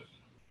run,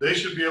 they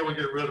should be able to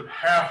get rid of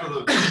half of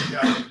the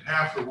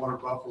water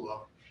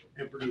buffalo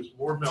and produce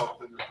more milk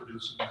than they're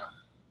producing now.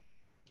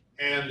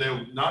 And they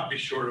will not be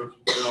short of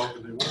milk,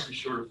 and they won't be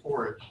short of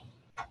forage.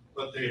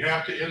 But they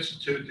have to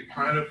institute the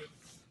kind of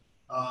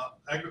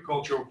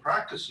agricultural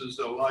practices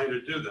that allow you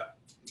to do that,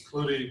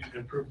 including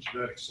improved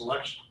genetic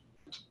selection.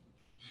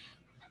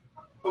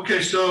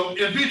 Okay, so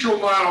in vitro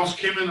models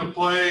came into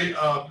play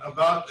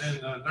about in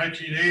the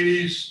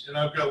 1980s, and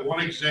I've got one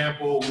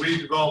example. We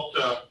developed,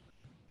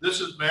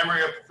 this is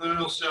mammary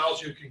epithelial cells.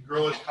 You can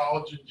grow as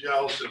collagen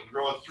gels and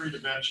grow in 3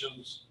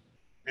 dimensions,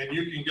 and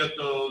you can get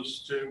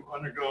those to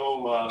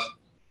undergo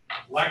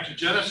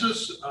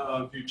lactogenesis.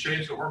 If you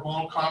change the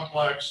hormonal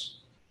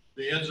complex,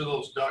 the ends of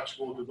those ducts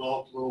will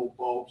develop little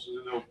bulbs, and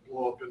then they'll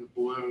blow up into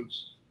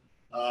balloons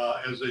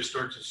as they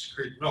start to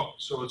secrete milk.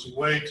 So it's a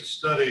way to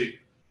study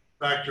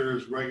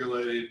factors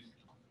regulating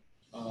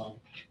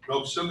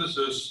milk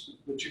synthesis,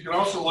 but you can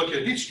also look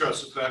at heat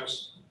stress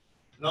effects.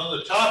 And on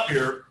the top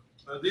here,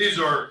 these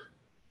are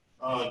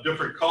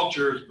different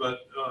cultures,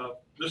 but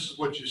this is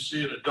what you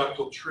see in a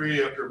ductal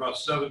tree after about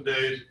 7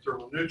 days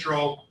thermal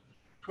neutral,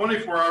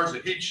 24 hours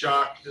of heat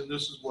shock, and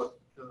this is what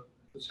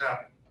has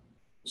happened.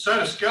 The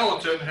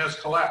cytoskeleton has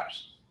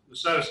collapsed. The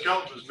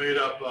cytoskeleton is made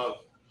up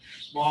of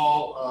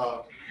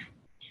small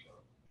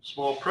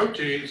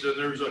proteins, and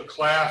there's a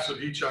class of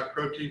heat shock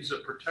proteins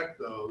that protect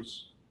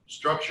those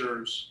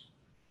structures.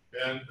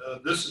 And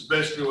this is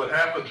basically what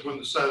happens when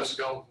the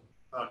cytoskeleton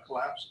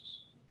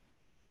collapses.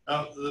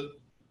 Now,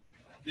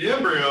 the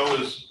embryo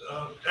is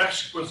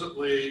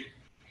exquisitely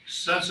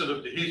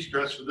sensitive to heat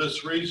stress for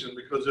this reason,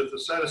 because if the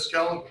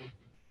cytoskeleton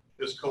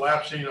is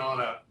collapsing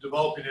on a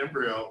developing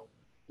embryo,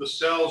 the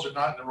cells are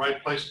not in the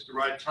right place at the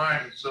right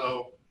time.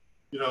 So,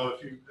 you know,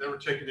 if you've ever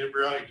taken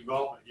embryonic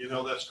development, you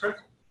know that's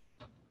critical.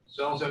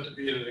 Cells have to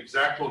be in an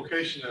exact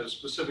location at a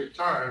specific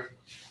time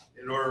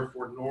in order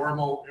for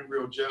normal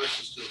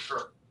embryogenesis to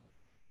occur.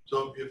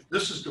 So if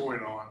this is going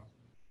on,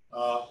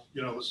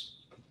 you know,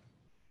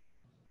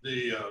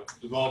 the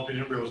developing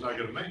embryo is not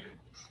going to make it.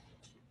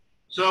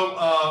 So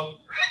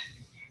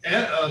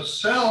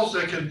cells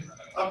that can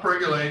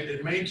upregulate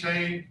and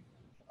maintain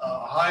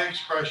a high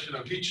expression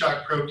of heat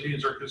shock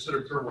proteins are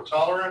considered thermal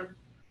tolerant,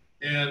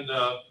 and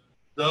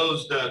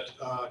those that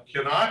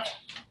cannot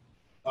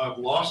have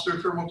lost their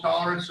thermal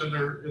tolerance, and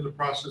they're in the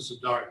process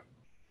of dying.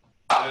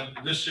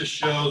 And this just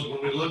shows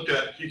when we looked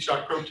at heat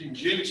shock protein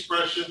gene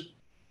expression,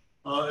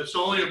 it's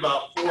only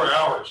about 4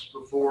 hours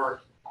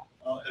before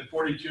at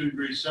 42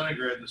 degrees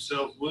centigrade, the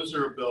cells lose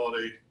their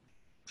ability.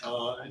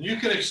 And you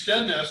can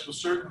extend this with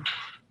certain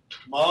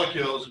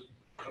molecules.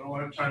 I don't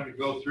have time to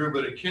go through,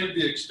 but it can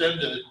be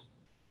extended.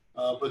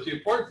 But the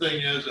important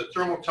thing is that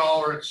thermal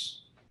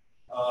tolerance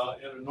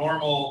in a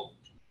normal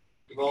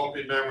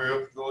developing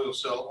mammary epithelial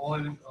cell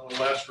only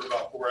lasts for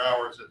about 4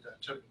 hours at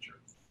that temperature.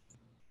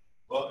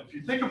 Well, if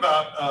you think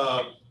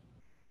about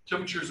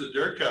temperatures that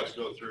dairy cows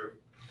go through,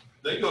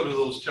 they go to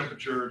those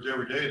temperatures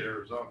every day in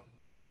Arizona.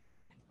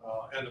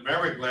 And the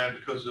mammary gland,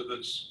 because of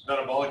its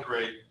metabolic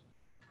rate,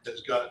 has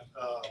got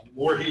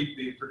more heat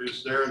being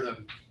produced there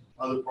than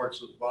other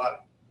parts of the body.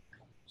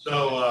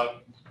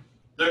 So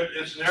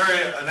it's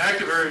an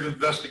active area of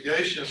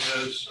investigation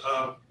is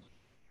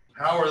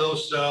how are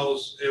those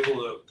cells able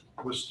to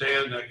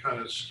withstand that kind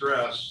of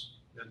stress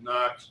and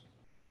not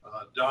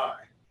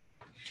die.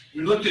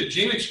 We looked at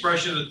gene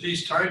expression at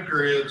these time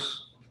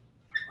periods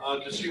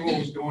to see what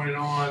was going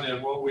on,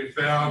 and what we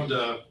found,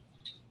 you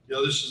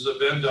know, this is a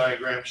Venn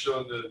diagram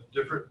showing the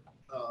different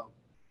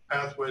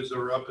pathways that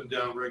are up and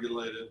down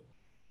regulated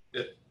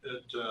at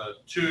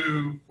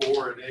 2,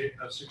 4, and 8,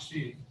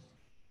 16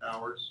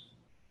 hours.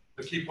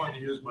 I keep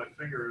wanting to use my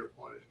finger to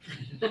point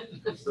it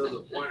instead of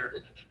the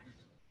pointer.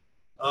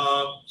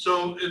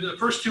 So in the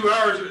first 2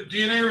 hours,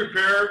 DNA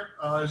repair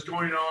is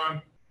going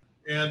on,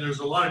 and there's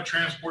a lot of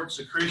transport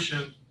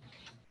secretion.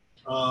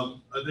 I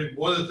think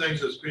one of the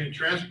things that's being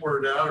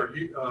transported out are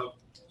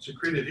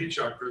secreted heat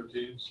shock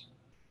proteins,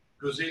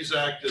 because these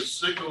act as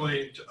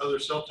signaling to other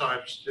cell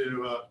types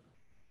to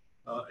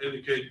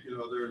indicate,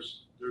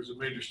 there's a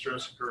major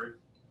stress occurring.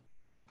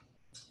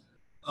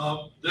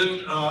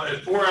 Then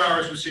at 4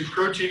 hours, we see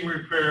protein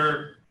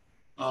repair,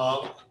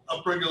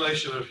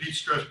 upregulation of heat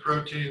stress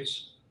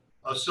proteins,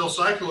 cell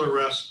cycle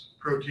arrest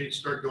proteins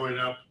start going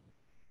up,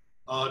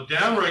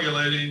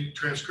 downregulating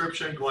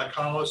transcription,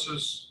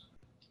 glycolysis,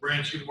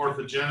 branching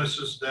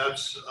morphogenesis.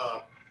 That's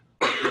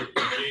the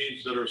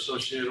genes that are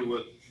associated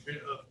with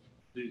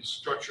the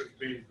structures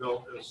being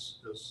built as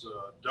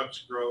ducts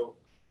grow,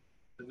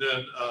 and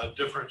then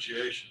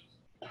differentiation.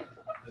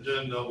 And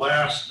then the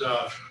last,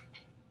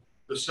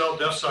 the cell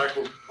death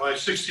cycle, by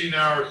 16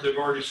 hours, they've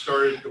already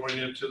started going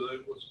into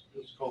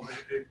what's called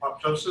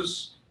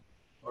apoptosis,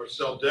 or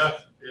cell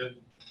death, and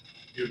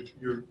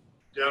you're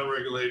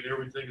downregulating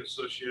everything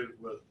associated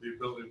with the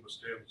ability to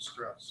withstand the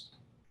stress.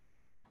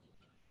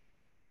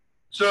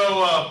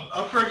 So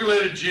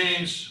upregulated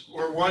genes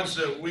were ones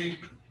that we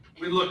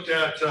looked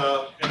at,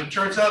 and it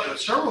turns out that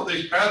several of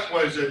these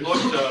pathways they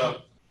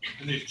looked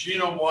in these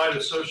genome-wide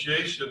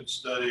association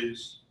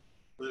studies,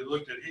 they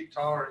looked at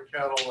heat-tolerant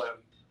cattle and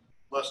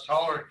less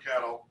tolerant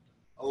cattle.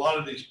 A lot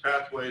of these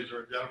pathways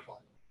are identified.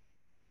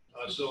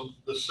 So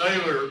the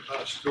cellular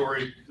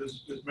story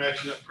is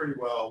matching up pretty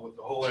well with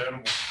the whole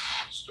animal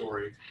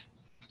story.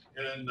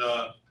 And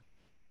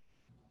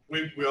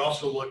we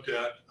also looked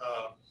at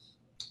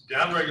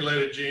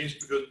downregulated genes,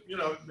 because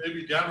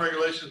maybe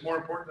downregulation is more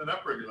important than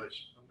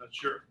upregulation. I'm not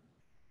sure.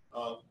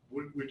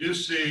 We do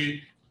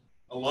see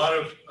a lot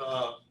of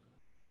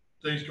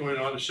things going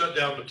on to shut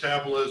down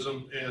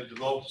metabolism and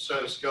develop the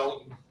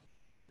cytoskeleton.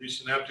 The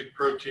synaptic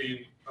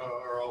protein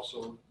are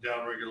also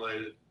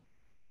downregulated.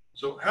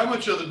 So how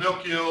much of the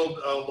milk yield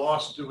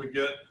loss do we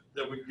get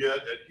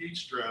at heat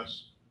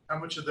stress? How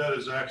much of that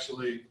is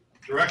actually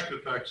direct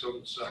effects on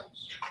the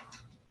cells?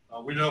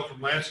 We know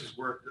from Lance's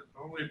work that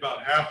only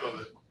about half of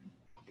it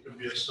can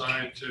be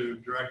assigned to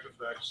direct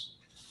effects,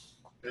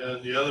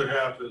 and the other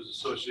half is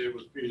associated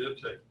with feed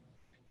intake.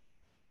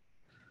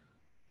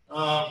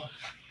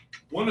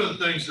 One of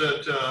the things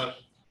that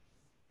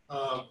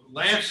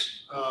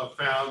Lance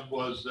found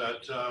was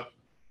that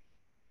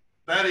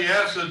fatty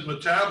acid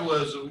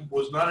metabolism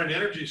was not an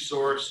energy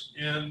source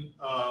in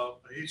a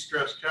heat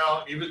stress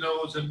cow, even though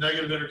it was in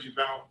negative energy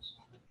balance.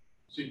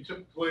 See,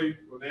 typically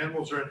when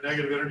animals are in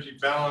negative energy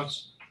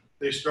balance,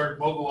 they start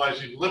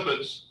mobilizing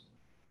lipids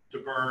to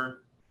burn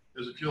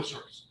as a fuel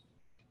source.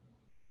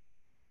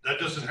 That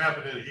doesn't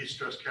happen in a heat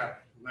stress cow.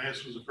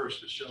 Lance was the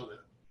first to show that.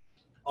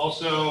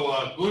 Also,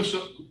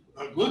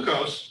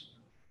 glucose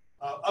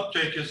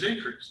uptake is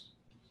increased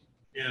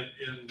in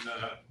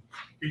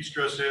heat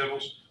stress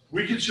animals.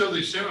 We can show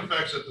these same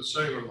effects at the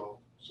cellular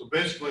level. So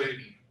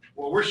basically,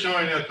 what we're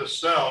showing at the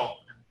cell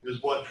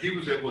is what he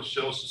was able to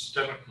show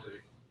systemically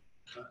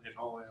in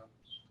all animals.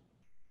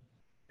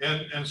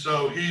 And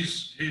so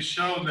he's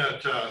shown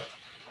that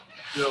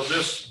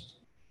this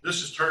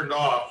is turned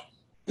off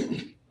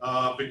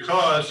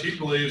because he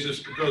believes it's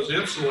because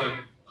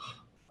insulin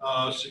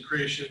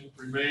secretion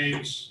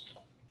remains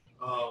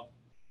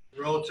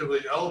relatively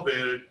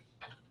elevated,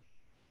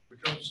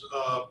 becomes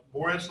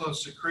more insulin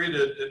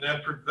secreted, and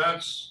that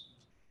prevents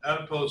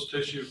adipose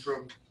tissue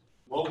from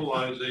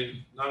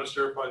mobilizing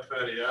non-esterified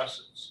fatty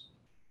acids.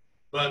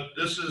 But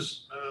this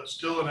is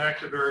still an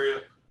active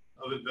area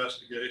of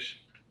investigation.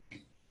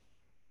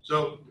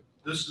 So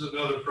this is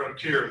another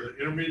frontier, the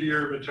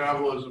intermediary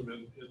metabolism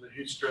in the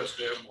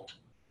heat-stressed animal,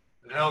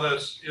 and how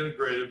that's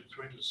integrated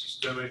between the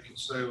systemic and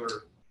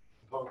cellular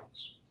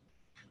components.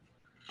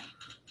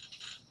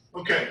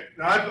 Okay,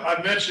 now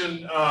I've mentioned,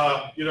 3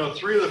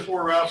 of the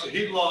 4 routes of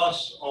heat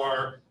loss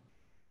are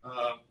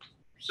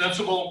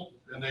sensible,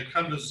 and they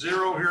come to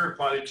 0 here at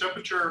body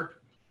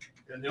temperature.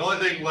 And the only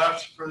thing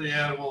left for the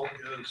animal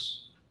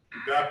is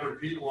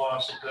evaporative heat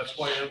loss. That's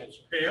why animals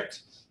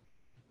pant,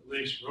 at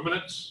least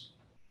ruminants.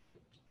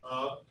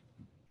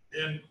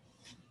 And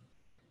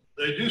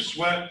they do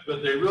sweat,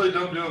 but they really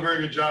don't do a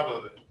very good job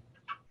of it.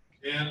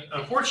 And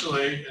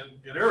unfortunately,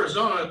 in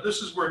Arizona,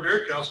 this is where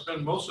dairy cows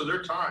spend most of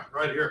their time,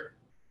 right here,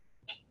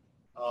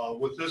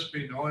 with this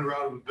being the only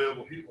route of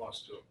available heat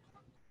loss to them.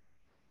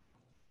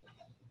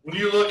 When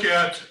you look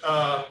at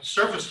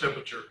surface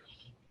temperature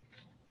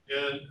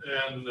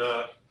and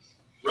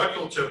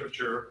rectal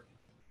temperature,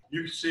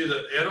 you can see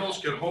that animals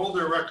can hold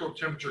their rectal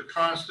temperature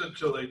constant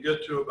until they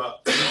get to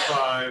about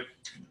 35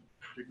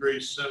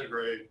 degrees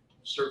centigrade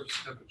surface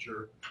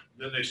temperature.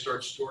 Then they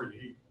start storing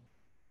heat.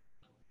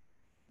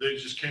 They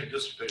just can't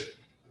dissipate it.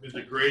 I mean,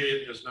 the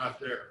gradient is not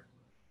there.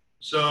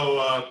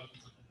 So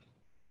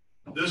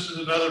This is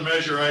another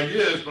measure I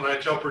use when I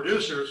tell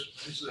producers.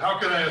 He said, how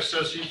can I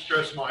assess heat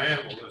stress in my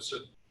animals? I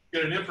said,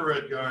 get an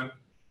infrared gun,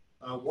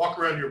 walk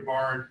around your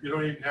barn. You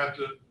don't even have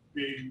to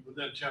be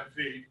within 10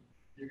 feet.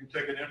 You can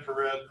take an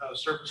infrared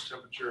surface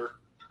temperature.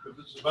 If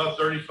it's above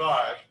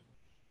 35,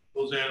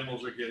 those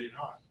animals are getting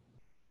hot.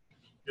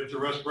 If the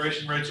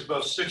respiration rate's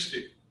above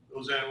 60,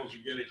 those animals are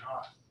getting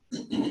hot.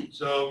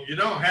 So you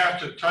don't have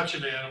to touch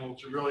an animal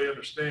to really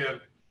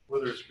understand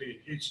whether it's being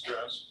heat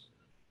stressed.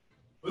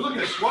 We look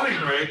at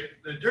sweating rate,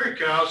 the dairy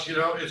cows, you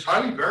know, it's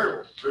highly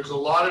variable. There's a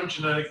lot of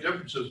genetic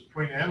differences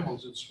between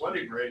animals in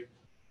sweating rate.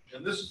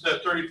 And this is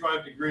that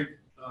 35-degree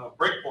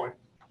break point.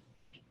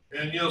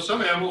 And, you know,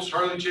 some animals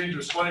hardly change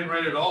their sweating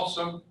rate at all.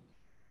 Some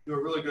do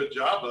a really good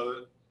job of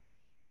it.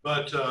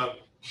 But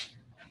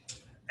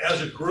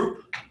as a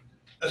group,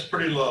 that's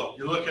pretty low.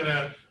 You're looking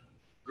at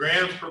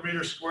grams per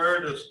meter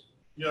squared, is,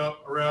 you know,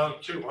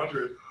 around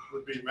 200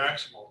 would be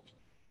maximal.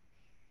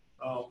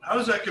 How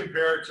does that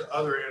compare to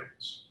other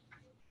animals?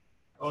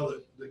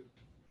 Oh, the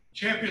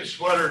champion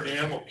sweater in the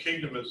animal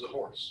kingdom is the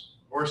horse.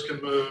 Horse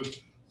can move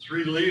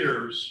 3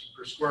 liters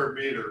per square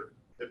meter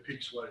at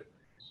peak sweating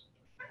rates.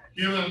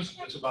 Humans,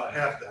 it's about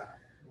half that.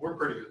 We're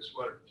pretty good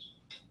sweaters.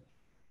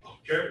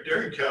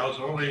 Dairy cows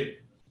are only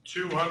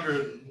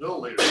 200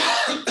 milliliters,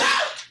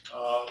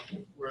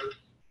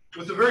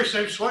 with the very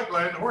same sweat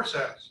gland the horse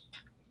has.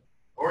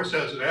 The horse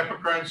has an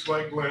apocrine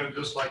sweat gland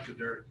just like the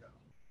dairy cow.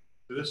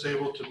 But it's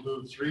able to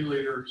move 3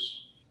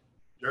 liters.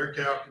 Dairy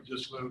cow can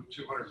just move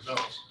 200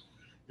 mils.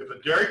 If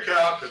a dairy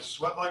cow could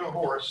sweat like a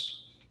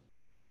horse,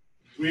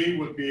 we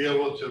would be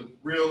able to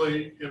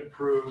really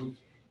improve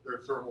their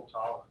thermal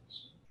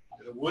tolerance.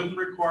 And it wouldn't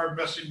require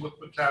messing with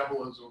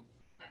metabolism.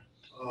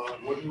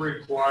 Wouldn't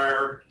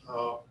require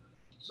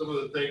some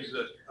of the things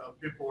that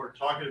people are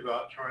talking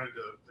about trying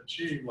to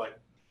achieve, like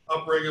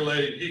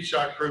upregulating heat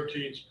shock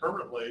proteins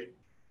permanently.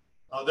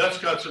 That's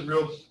got some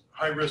real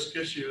high-risk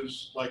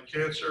issues like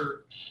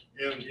cancer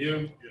and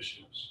immune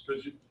issues.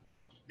 Because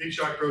heat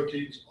shock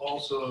proteins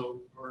also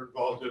are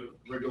involved in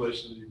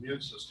regulation of the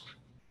immune system.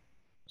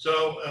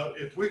 So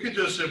if we could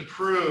just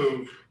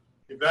improve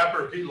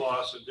evaporative heat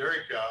loss in dairy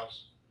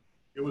cows,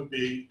 it would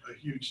be a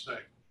huge thing.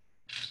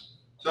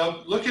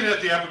 So looking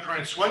at the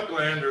apocrine sweat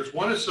gland, there's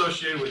one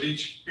associated with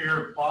each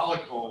hair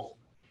follicle.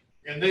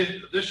 And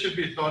this should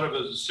be thought of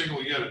as a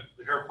single unit,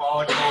 the hair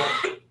follicle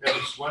and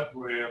the sweat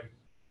gland,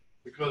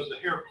 because the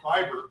hair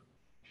fiber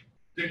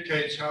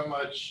dictates how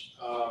much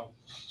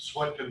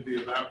sweat can be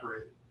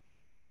evaporated.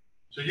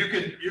 So you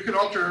can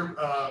alter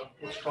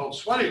what's called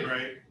sweating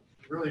rate.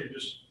 Really, you're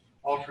just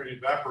altering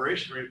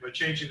evaporation rate by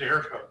changing the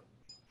hair color.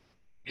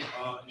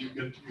 You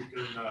can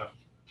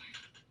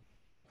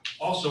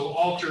also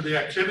alter the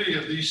activity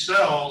of these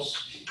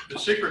cells, the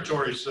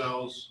secretory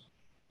cells,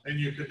 and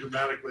you can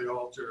dramatically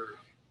alter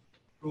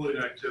cooling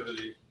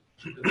activity.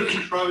 And this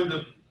is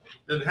probably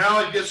then how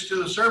it gets to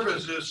the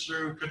surface is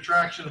through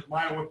contraction of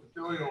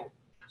myoepithelial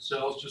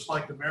cells, just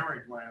like the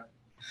mammary gland.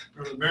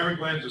 Remember, the mammary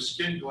gland is a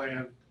skin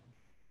gland,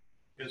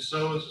 and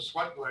so is the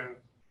sweat gland.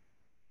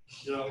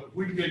 You know, if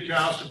we can get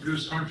cows to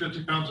produce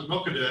 150 pounds of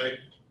milk a day,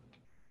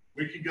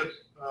 we can get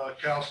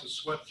cows to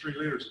sweat 3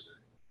 liters a day,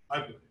 I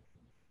believe.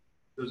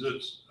 Because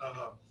it's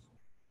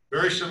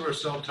very similar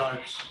cell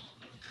types.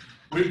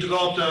 We've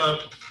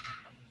developed,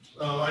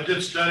 I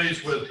did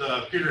studies with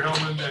Peter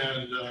Hellman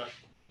and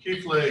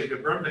Keith Lake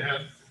at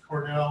Birmingham,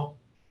 Cornell,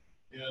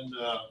 and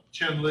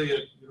Chen Li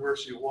at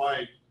University of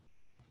Hawaii.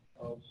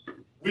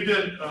 We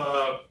did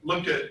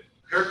looked at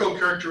hair coat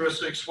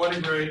characteristics,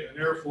 sweating rate, and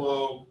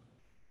airflow,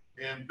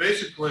 and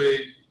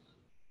basically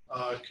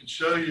can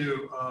show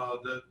you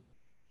that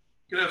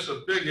you can have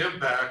some big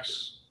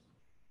impacts.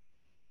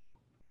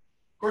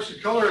 Of course,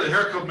 the color of the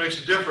hair coat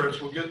makes a difference.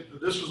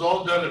 This was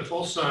all done in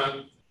full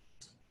sun.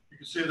 You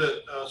can see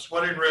that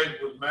sweating rate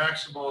was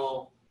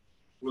maximal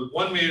with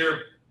 1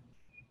 meter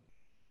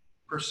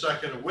per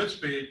second of wind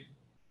speed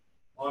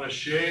on a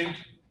shaved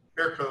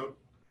hair coat.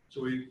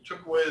 So we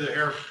took away the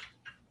hair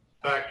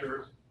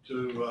factor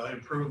to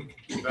improve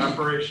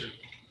evaporation,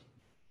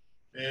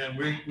 and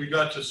we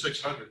got to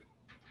 600.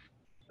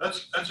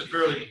 That's a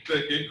fairly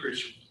big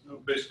increase,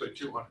 basically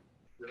 200.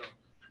 You know,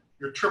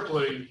 you're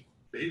tripling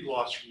the heat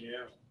loss from the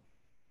animal.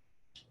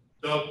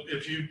 So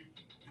if you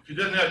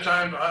didn't have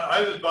time, I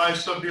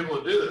advise some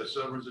people to do this.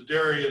 There was a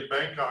dairy in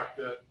Bangkok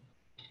that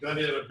got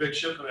in a big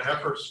shipment of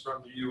heifers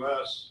from the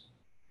U.S.,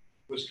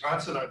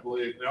 Wisconsin, I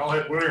believe. They all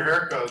had winter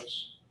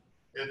haircuts,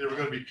 and they were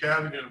going to be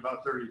calving in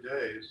about 30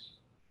 days.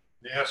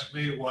 They asked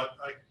me what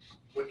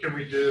can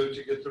we do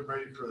to get them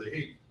ready for the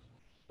heat.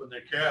 When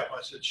they calve,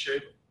 I said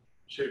shave them,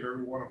 shave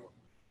every one of them,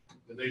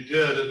 and they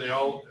did, and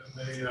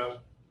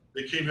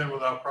they came in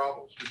without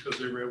problems because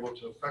they were able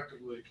to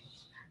effectively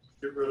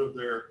get rid of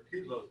their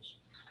heat loads.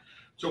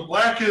 So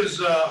black is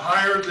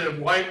higher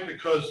than white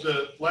because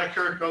the black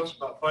hair coat's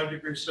about 5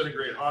 degrees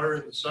centigrade hotter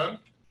in the sun,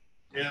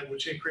 and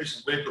which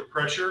increases vapor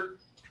pressure,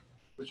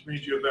 which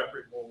means you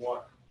evaporate more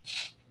water.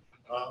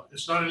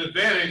 It's not an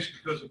advantage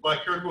because the black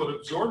hair coat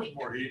absorbs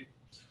more heat.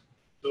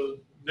 So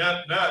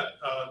net,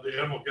 the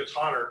animal gets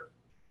hotter.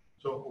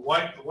 So a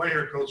white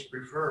hair coat's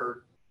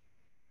preferred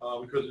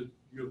because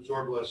you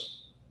absorb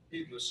less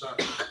heat in the sun.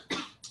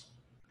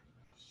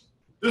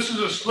 This is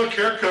a slick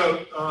hair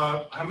coat.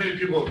 How many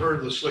people have heard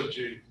of the slick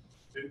gene?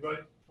 Anybody?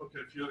 Okay,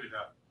 a few of you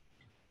have.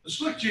 The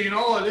slick gene,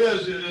 all it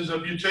is a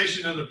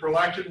mutation in the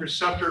prolactin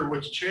receptor,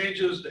 which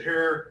changes the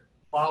hair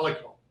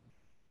follicle.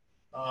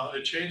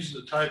 It changes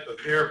the type of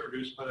hair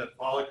produced by that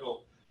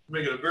follicle to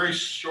make it a very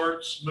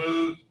short,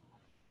 smooth.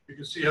 You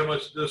can see how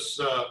much this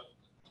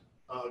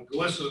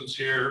glistens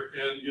here.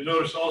 And you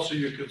notice also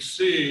you can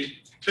see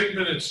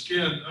pigmented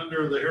skin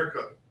under the hair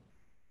coat.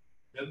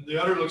 And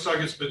the under looks like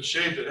it's been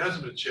shaved. It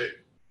hasn't been shaved.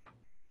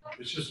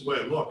 It's just the way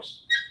it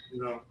looks,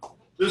 you know.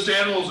 This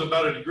animal is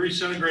about 1 degree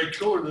centigrade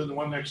cooler than the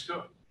one next to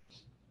it.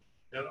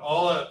 And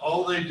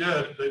all they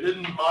did, they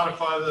didn't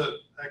modify the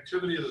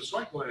activity of the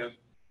sweat gland,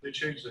 they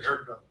changed the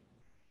haircut.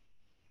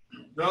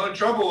 The only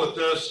trouble with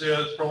this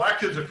is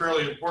prolactin is a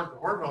fairly important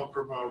hormone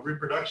from a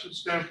reproduction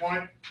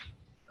standpoint.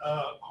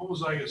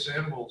 Homozygous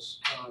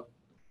animals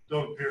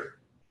don't appear.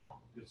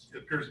 It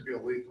appears to be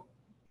illegal.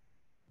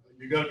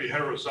 You got to be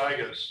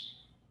heterozygous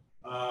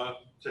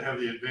to have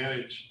the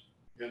advantage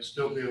and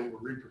still be able to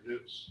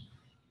reproduce.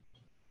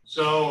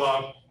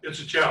 So it's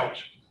a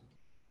challenge.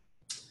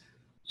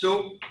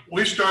 So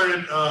we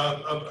started,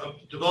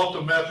 developed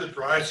a method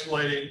for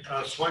isolating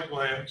sweat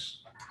glands.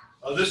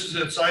 This is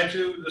in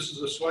situ. This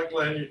is a sweat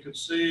gland. You can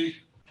see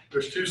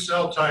there's 2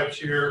 cell types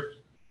here.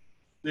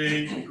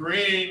 The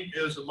green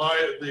is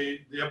the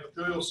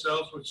epithelial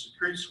cells which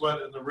secrete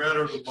sweat, and the red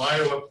are the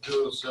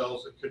myoepithelial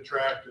cells that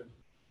contract and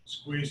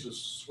squeeze the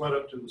sweat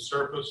up to the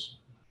surface.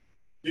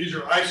 These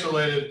are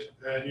isolated,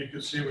 and you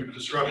can see we've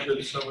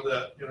disrupted some of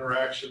that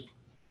interaction.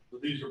 So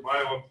these are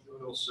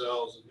myoepithelial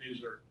cells, and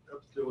these are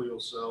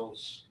epithelial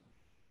cells.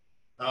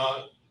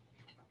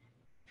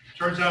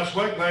 Turns out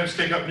sweat glands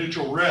take up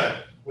neutral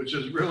red, which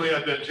is really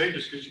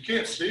advantageous because you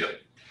can't see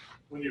it.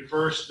 When you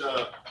first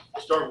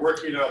start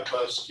working up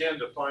skin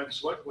to find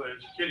sweat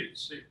glands, you can't even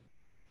see it.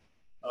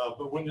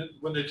 But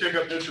when they take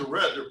up neutral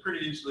red, they're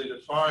pretty easily to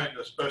find,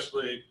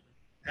 especially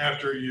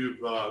after you've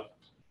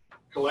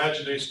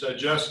collagenase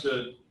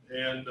digested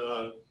and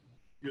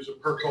use a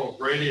Percol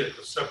gradient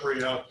to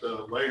separate out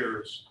the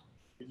layers.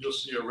 And you'll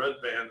see a red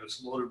band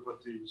that's loaded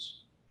with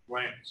these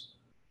glands.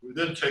 We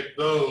then take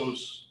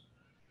those,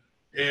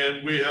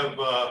 and we have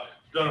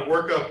done a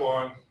workup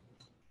on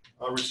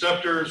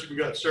receptors. We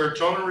got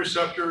serotonin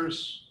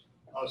receptors,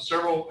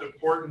 several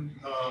important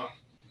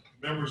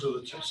members of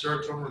the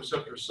serotonin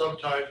receptor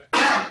subtype.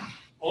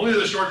 Only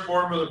the short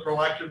form of the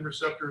prolactin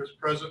receptor is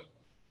present,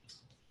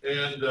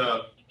 and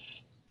the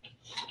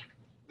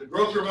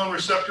growth hormone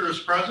receptor is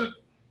present.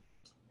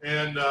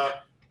 And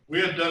we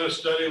had done a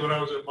study when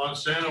I was at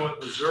Monsanto in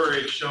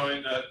Missouri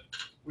showing that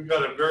we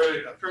got a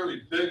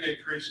fairly big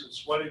increase in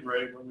sweating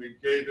rate when we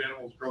gave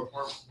animals growth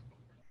hormone.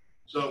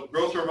 So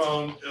growth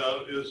hormone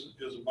is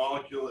a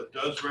molecule that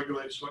does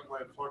regulate sweat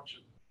gland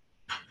function.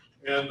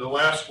 And the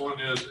last one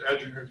is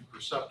adrenergic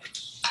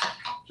receptors.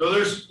 So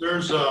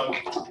there's a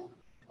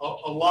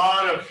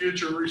lot of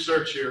future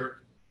research here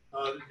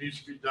that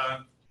needs to be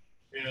done.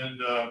 And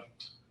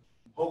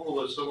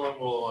hopeful that someone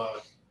will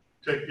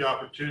take the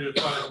opportunity to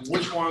find out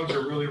which ones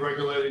are really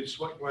regulating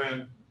sweat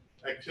gland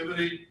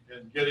activity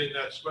and getting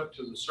that sweat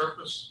to the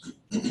surface,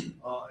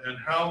 and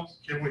how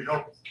can we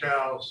help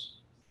cows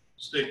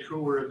stay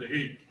cooler in the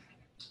heat.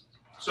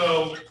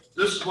 So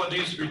this is what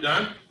needs to be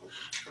done.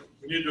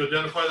 We need to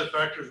identify the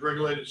factors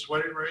regulating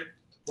sweating rate,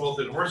 both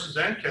in horses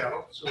and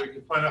cattle, so we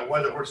can find out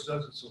why the horse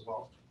does it so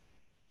well.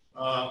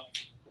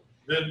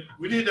 Then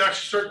we need to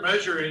actually start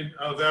measuring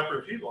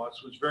evaporative heat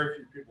loss, which very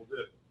few people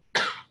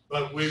did.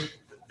 But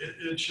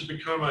it should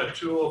become a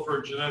tool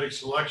for genetic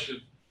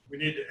selection. We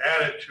need to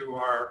add it to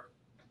our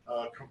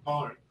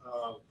component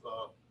of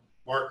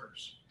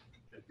markers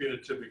and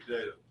phenotypic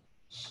data.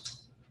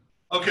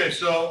 Okay,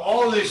 so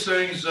all of these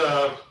things,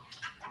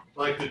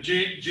 like the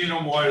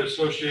genome-wide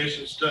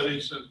association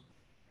studies and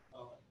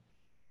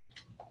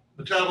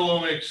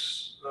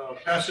metabolomics,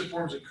 passive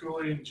forms of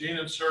cooling, gene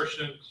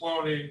insertion,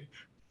 cloning,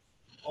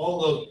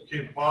 all those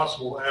became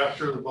possible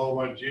after the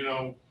bovine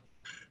genome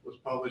was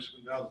published,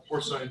 but now the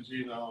porcine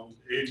genome,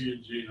 the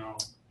avian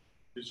genome,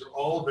 these are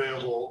all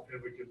available,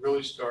 and we can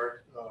really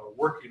start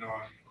working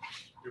on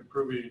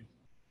improving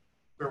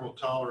thermal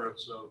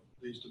tolerance of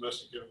these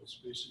domestic animal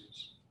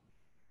species.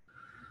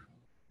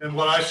 And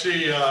what I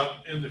see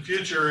in the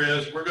future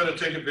is we're going to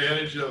take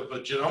advantage of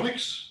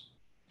genomics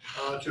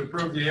to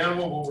improve the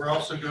animal, but we're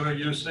also going to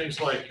use things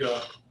like,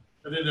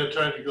 I didn't have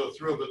time to go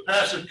through it, but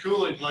passive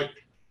cooling, like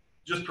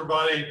just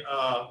providing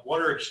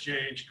water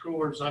exchange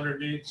coolers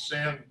underneath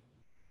sand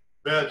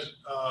beds,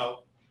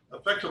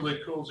 effectively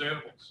cools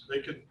animals.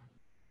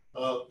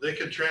 They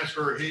can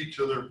transfer heat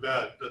to their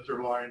bed that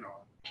they're lying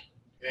on.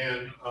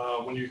 And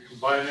when you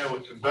combine that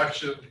with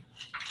convection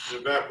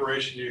and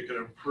evaporation, you can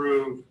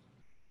improve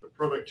the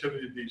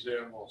productivity of these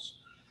animals.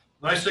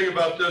 Nice thing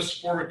about this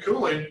form of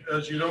cooling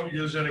is you don't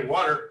use any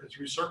water. It's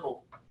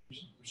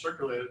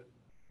recirculated.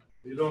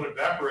 You don't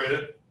evaporate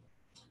it.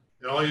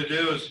 And all you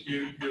do is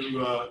you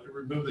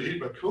remove the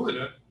heat by cooling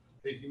it.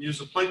 You can use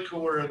the plate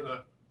cooler in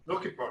the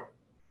milk department,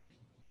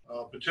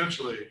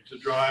 potentially to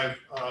drive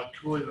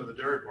cooling in the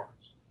dairy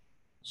barns.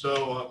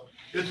 So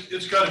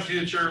it's got a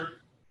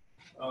future.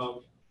 I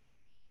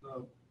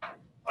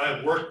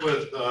have worked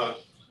with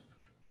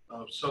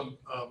some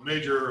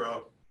major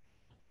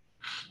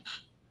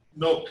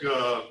milk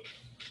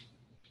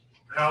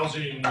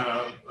housing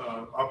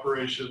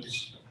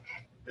operations,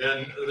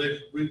 and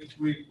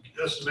we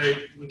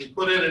estimate when you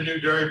put in a new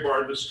dairy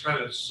barn, this is kind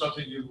of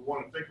something you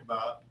want to think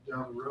about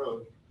down the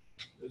road.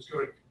 It's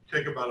going to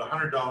take about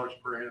 $100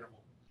 per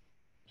animal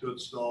to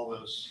install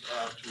this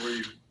to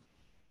where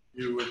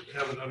you would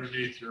have it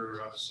underneath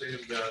your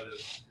sand bed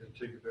and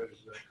take advantage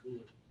of that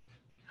cooling.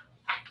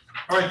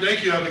 All right,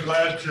 thank you. I'll be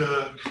glad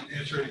to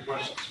answer any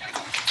questions.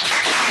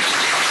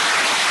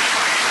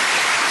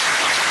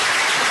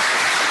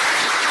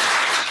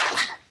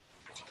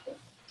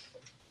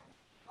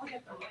 I'll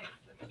get the mic.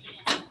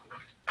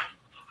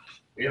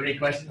 We have any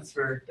questions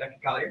for Dr.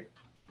 Collier?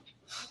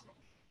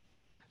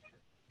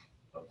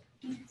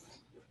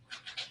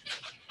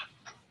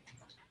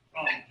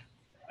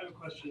 I have a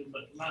question,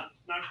 but not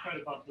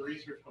quite about the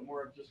research, but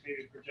more of just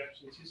maybe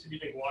projections. You said you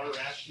think water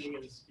rationing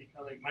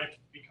might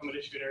become an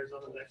issue in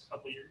Arizona in the next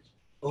couple of years.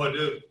 Oh, I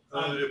do.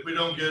 If we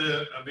don't get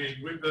it, I mean,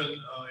 we've been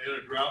in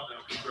a drought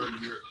now for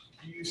 30 years.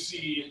 Do you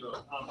see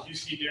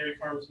dairy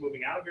farms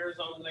moving out of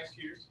Arizona in the next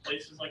few years?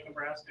 Places like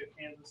Nebraska,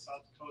 Kansas,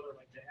 South Dakota,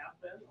 like they have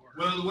been? Or?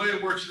 Well, the way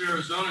it works in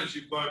Arizona is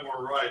you buy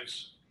more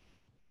rights,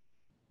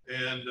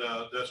 and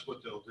that's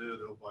what they'll do.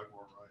 They'll buy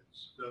more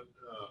rights.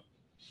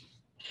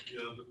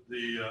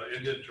 The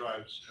Indian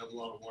tribes have a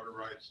lot of water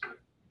rights.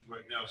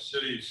 Right now,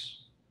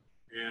 cities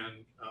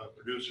and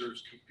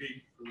producers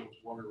compete for those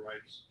water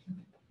rights.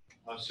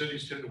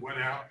 Cities tend to win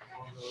out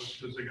on those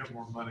because they got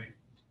more money.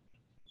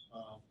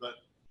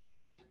 But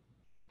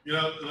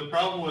the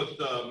problem with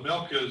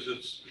milk is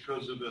it's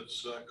because of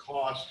its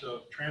cost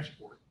of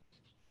transport.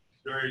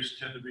 Dairies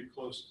tend to be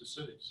close to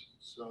cities.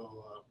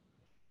 So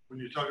when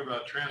you talk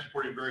about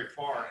transporting very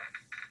far,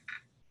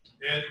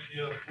 and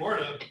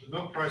Florida, the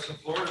milk price in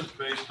Florida is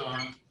based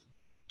on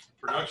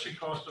production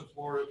cost of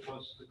Florida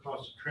plus the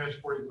cost of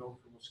transporting milk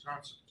from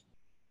Wisconsin.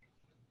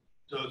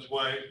 So that's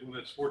why when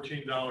it's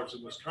 $14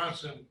 in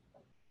Wisconsin,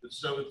 it's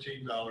 $17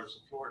 in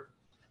Florida,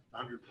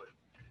 100 weight.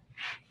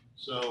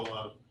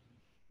 So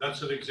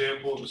that's an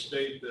example of a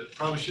state that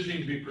probably shouldn't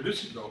even be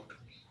producing milk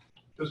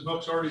because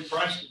milk's already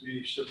priced to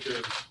be shipped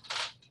in.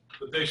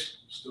 But they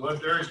still have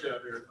dairies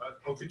down here.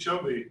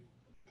 Okeechobee,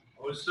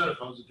 I always said if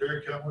I was a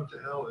dairy cow went to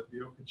hell, it'd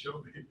be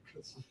Okeechobee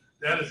because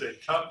that is a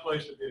tough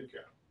place to be a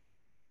cow.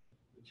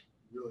 It's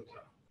really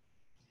tough.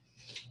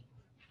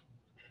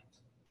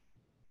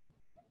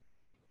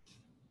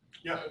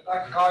 Yeah.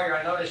 Dr. Collier,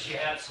 I noticed you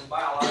had some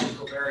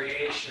biological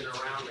variation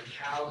around the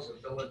cow's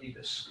ability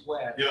to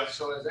sweat. Yeah.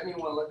 So has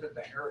anyone looked at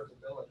the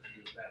heritability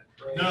of that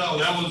trait? No,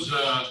 that was,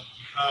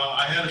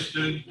 I had a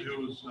student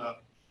who was,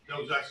 that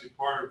was actually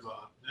part of,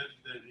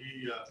 then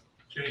he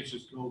changed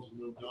his goals and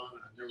moved on,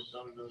 and I've never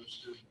done another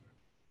student.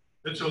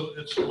 It's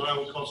what I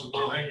would call some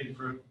low hanging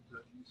fruit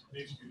that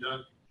needs to be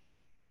done.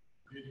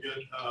 You need to get,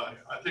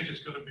 I think it's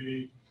going to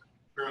be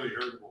fairly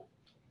heritable.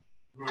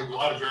 There's a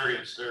lot of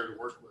variance there to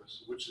work with,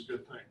 which is a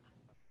good thing.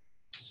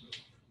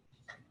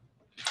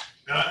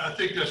 And I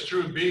think that's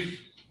true of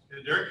beef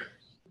and dairy cows.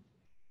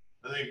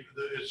 I think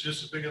it's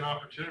just as big an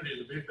opportunity in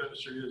the beef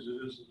industry as it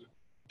is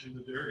in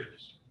the dairy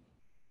industry.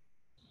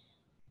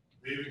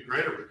 Even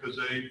greater because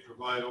they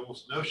provide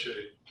almost no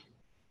shade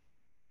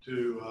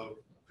to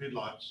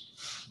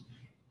feedlots.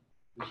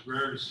 It's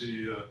rare to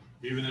see,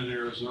 even in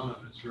Arizona,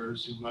 it's rare to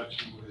see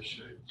much in the way of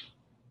shade.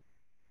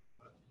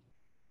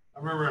 I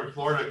remember in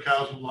Florida,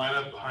 cows would line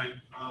up behind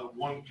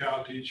one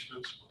cow to each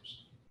fence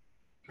post,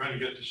 trying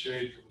to get the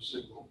shade from a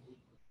single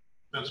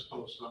fence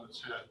post on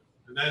its head.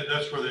 And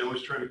that's where they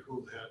always try to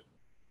cool the head.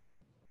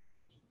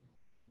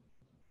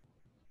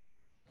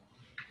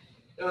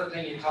 The other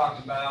thing you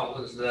talked about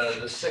was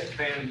the sick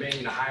fan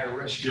being the high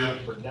risk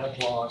group for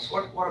death loss.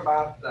 What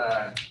about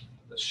the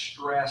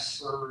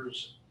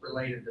stressors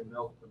related to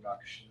milk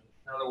production?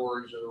 In other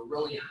words, are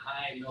really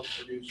high milk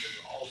producers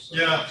also?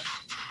 Yeah,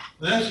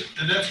 that's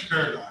a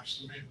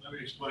paradox. Let me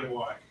explain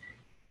why.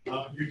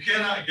 You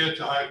cannot get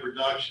to high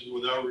production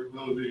without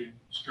removing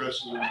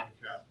stresses on the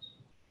cows.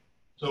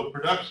 So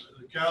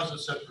the cows that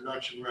set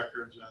production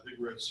records, I think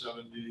we're at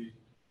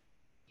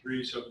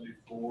 73,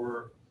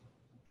 74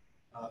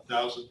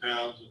 1,000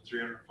 pounds in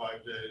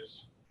 305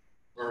 days,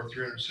 or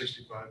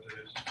 365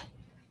 days.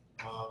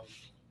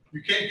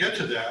 You can't get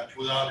to that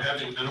without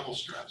having minimal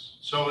stress.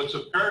 So it's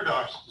a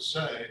paradox to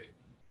say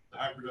the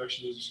high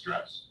production is a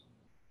stress.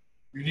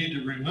 You need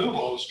to remove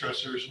all the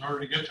stressors in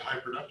order to get to high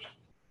production.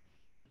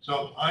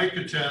 So I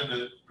contend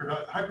that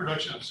high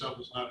production itself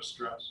is not a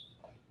stress.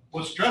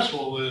 What's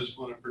stressful is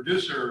when a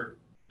producer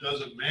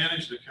doesn't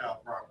manage the cow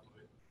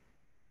properly.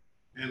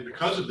 And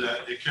because of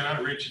that, it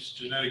cannot reach its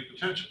genetic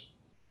potential.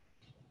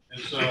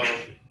 And so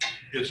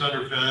it's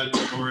underfed,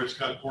 or it's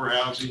got poor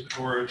housing,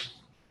 or it's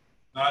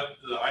not,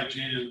 the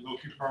hygiene in the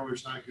milking parlor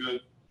is not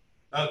good.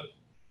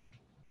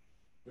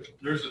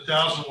 There's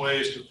 1,000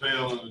 ways to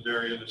fail in the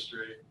dairy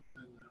industry,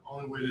 and the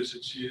only way to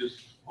succeed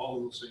is all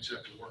of those things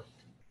have to work.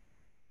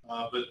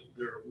 But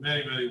there are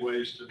many, many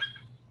ways to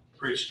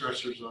create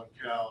stressors on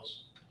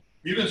cows.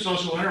 Even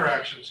social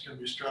interactions can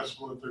be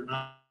stressful if they're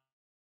not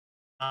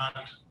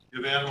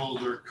if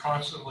animals are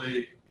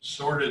constantly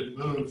sorted and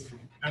moved from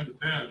pen to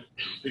pen.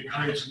 It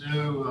creates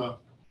new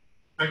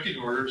pecking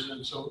orders,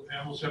 and so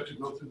animals have to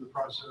go through the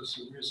process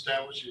of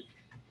reestablishing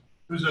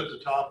who's at the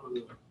top of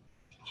the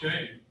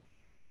chain.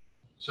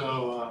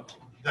 So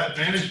that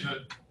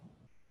management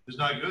is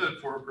not good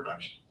for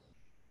production.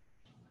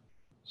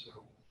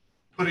 So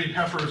putting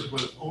heifers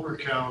with older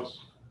cows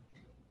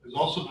is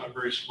also not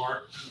very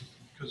smart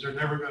because they're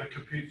never going to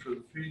compete for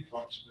the feed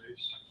plot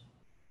space.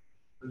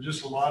 There's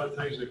just a lot of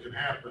things that can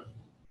happen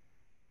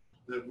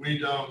that we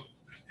don't,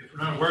 if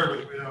we're not aware of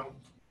it, we don't.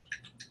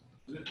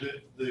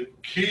 The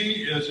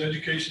key is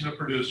education of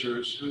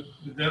producers who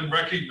then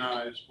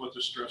recognize what the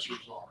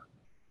stressors are.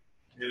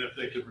 And if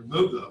they can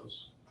remove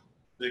those,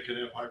 they can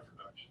have high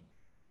production.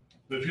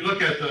 But if you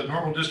look at the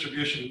normal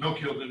distribution of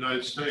milk yield in the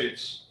United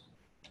States,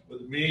 with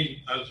the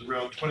mean is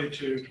around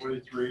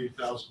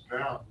 23,000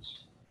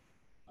 pounds,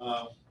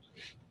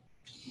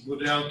 go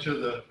down to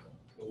the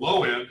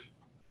low end,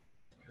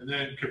 and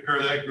then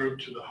compare that group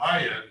to the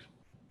high end,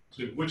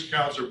 to which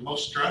cows are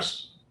most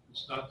stressed.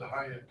 It's not the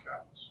high end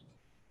cows.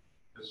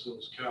 It's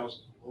those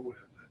cows at the low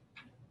end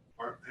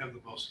that have the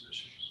most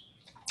issues.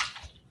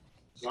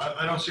 So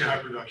I don't see high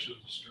production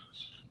of stress.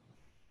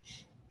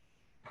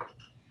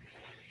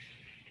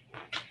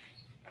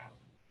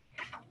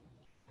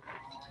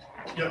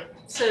 Yep.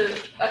 So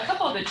a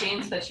couple of the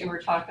genes that you were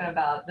talking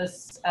about,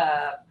 this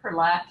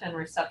prolactin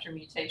receptor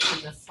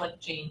mutation, the SLIC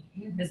gene,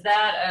 is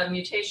that a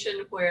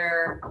mutation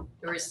where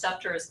the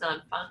receptor is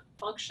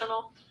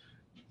non-functional?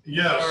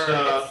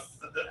 Yes,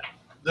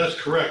 that's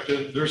correct.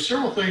 And there's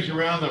several things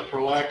around the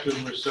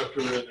prolactin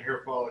receptor in the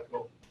hair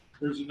follicle.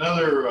 There's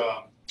another,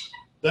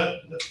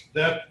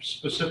 that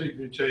specific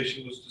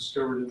mutation was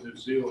discovered in New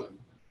Zealand.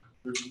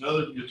 There's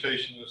another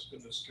mutation that's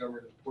been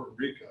discovered in Puerto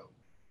Rico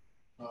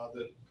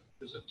that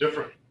is a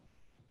different,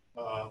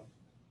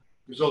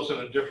 results in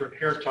a different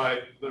hair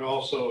type, but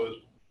also is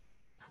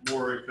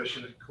more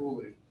efficient at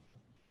cooling.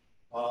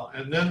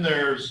 And then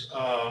there's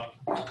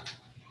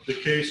the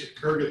case of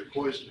ergot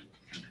poisoning.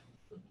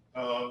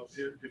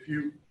 If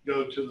you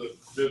go to the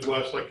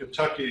Midwest, like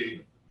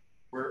Kentucky,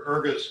 where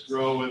ergots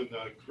grow in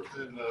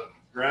the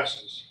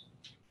grasses,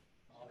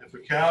 if a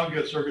cow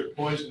gets ergot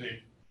poisoning,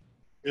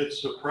 it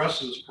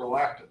suppresses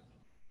prolactin,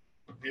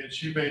 and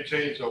she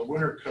maintains a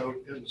winter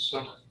coat in the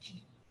summer.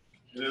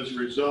 And as a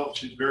result,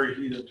 she's very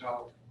heat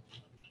intolerant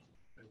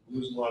and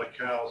lose a lot of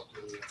cows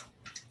to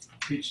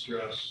heat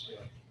stress.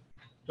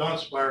 Don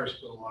Spire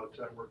spent a lot of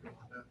time working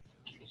on that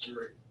in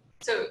Missouri.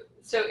 So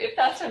if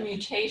that's a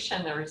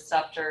mutation, the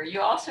receptor,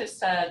 you also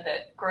said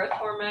that growth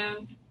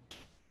hormone,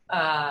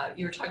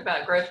 you were talking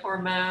about growth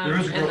hormone. There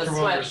is a growth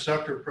hormone sweat,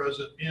 receptor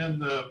present in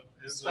the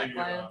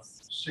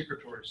glands.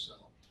 secretory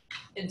cell.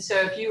 And so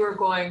if you were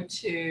going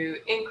to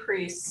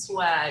increase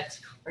sweat,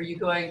 are you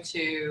going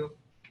to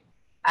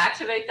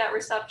activate that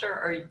receptor,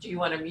 or do you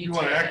want to mutate it? You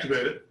want to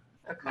activate it.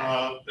 Okay.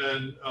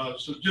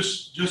 So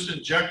just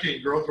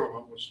injecting growth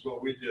hormone, which is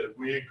what we did.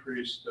 We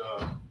increased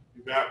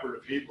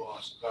evaporative heat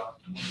loss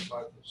about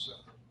 25%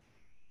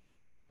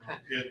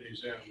 in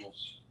these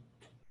animals.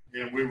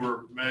 And we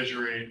were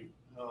measuring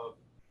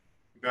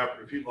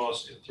evaporative heat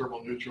loss in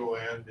thermal neutral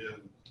and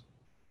in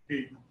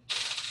heat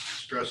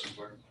stress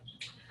environments.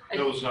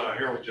 That was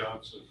Harold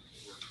Johnson.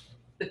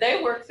 But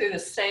they work through the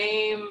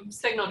same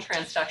signal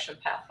transduction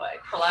pathway,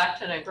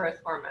 prolactin and growth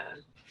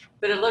hormone.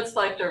 But it looks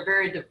like they're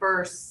very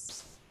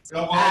diverse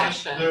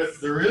actions.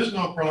 There is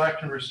no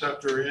prolactin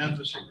receptor in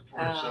the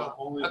secretory cell,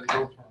 only the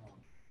growth hormone.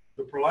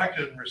 The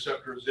prolactin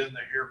receptor is in the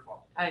hair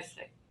follicle. I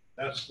see.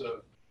 That's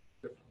the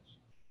difference.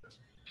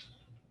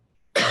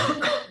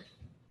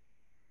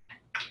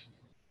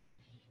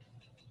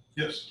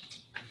 Yes.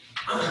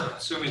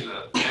 Assuming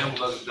the animal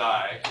doesn't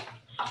die,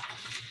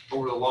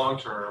 over the long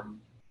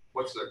term,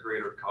 what's the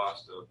greater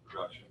cost of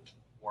production?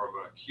 More of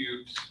an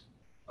acute,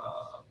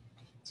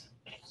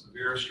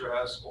 severe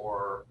stress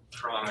or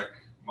chronic,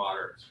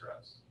 moderate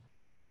stress?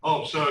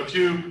 Oh, so if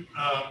you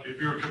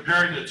were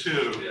comparing the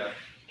two, Yeah.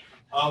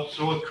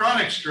 So with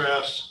chronic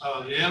stress,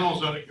 the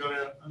animal's going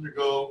to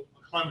undergo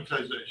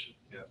acclimatization,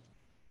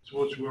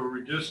 so which will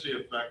reduce the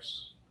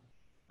effects,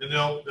 and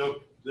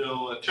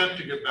they'll attempt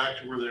to get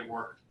back to where they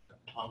were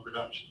on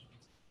production.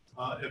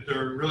 If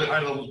they're really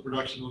high levels of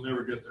production, they'll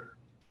never get there.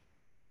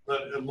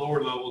 But at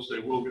lower levels, they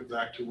will get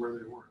back to where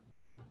they were.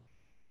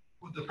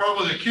 With the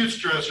problem with acute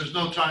stress, there's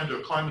no time to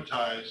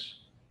acclimatize,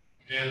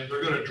 and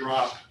they're going to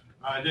drop.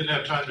 I didn't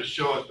have time to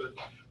show it, but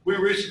we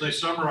recently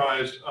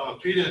summarized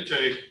feed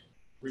intake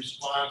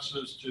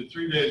responses to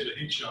 3 days of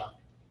heat shock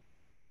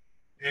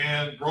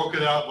and broke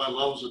it out by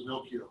levels of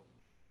milk yield.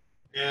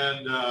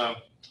 And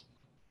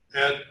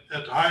at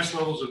the highest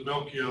levels of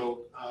milk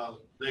yield,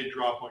 they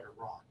drop like a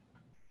rock.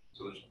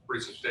 So there's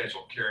pretty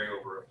substantial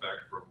carryover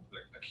effect from the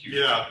acute.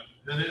 Yeah,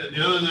 And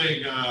the other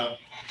thing,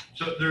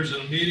 so there's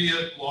an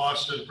immediate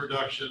loss in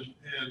production.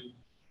 And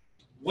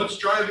what's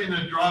driving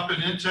the drop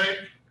in intake?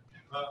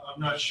 I'm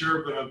not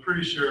sure, but I'm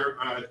pretty sure,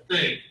 I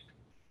think,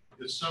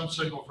 it's some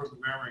signal from the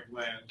mammary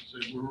gland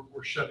saying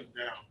we're shutting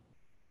down.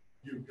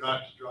 You've got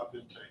to drop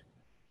intake.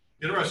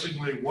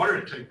 Interestingly, water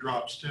intake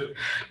drops too,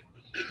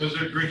 because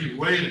they're drinking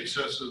way in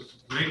excessive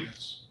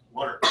maintenance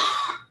water.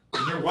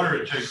 And their water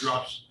intake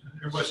drops.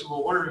 Everybody said,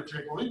 well, water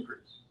intake will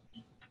increase.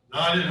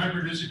 Not in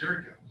hyperreducing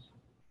dairy cows.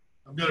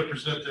 I'm going to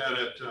present that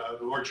at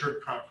the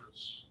Orchard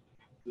Conference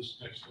this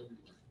next February.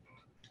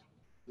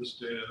 This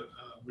data,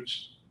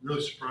 which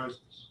really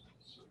surprised us.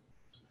 So,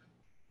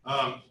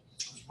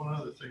 there's one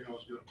other thing I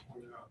was going to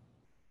point out.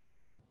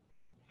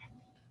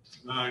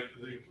 I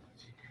think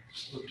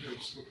slipped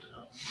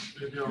out.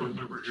 Maybe I'll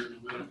remember here in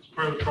a minute. It's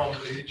part of the problem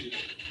with aging.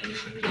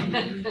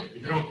 If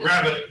you don't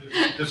grab it,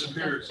 it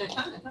disappears.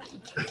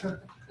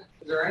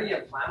 Is there any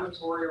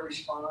inflammatory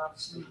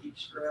response to heat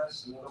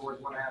stress? In other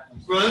words, what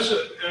happens? Well, this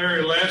is an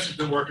area Lance has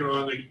been working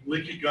on, the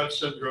leaky gut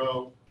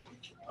syndrome.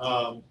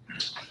 And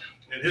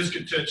his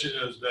contention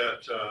is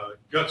that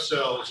gut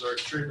cells are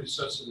extremely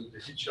sensitive to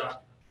heat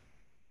shock.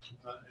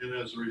 And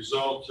as a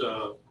result,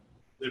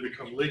 they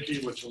become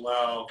leaky, which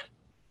allow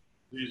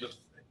these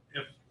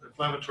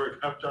inflammatory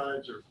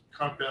peptides or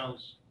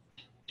compounds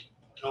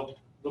help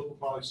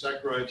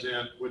lipopolysaccharides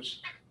in,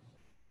 which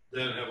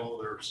then have all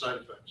their side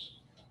effects.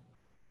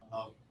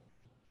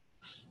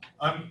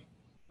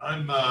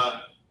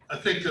 I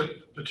think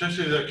that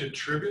potentially that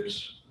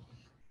contributes,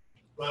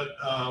 but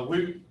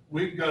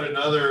we've got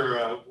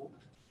another,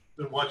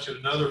 been watching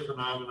another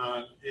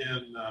phenomenon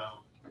in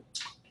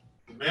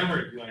the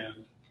mammary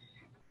gland.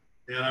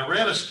 And I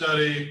ran a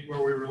study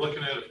where we were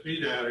looking at a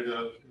feed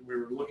additive, and we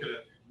were looking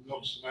at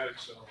milk somatic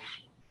cells.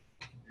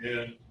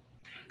 And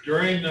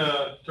during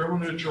the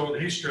thermoneutral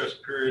and heat stress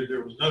period,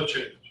 there was no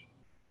change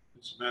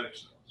in somatic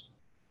cells.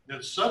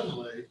 And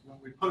suddenly, when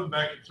we put them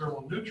back in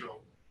thermal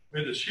neutral, we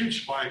had this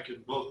huge spike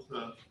in both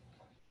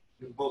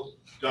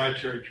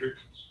dietary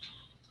treatments.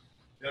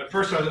 And at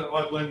first, I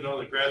blamed it on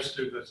the grad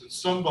student. I said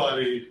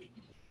somebody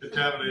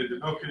contaminated the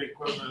milking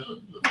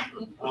equipment.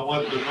 I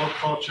wanted the milk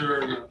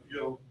culture,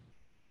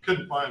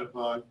 couldn't find a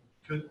bug.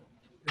 And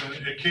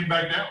it came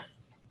back down.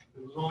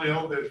 It was only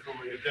elevated for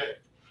only a day.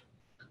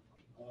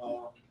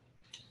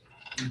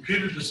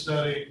 Repeated the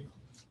study,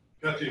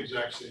 got the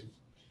exact same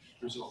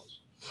results.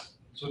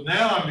 So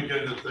now I'm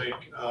beginning to think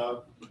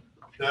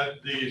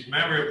that these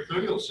mammary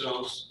epithelial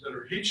cells that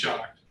are heat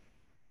shocked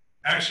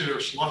actually are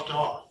sloughed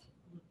off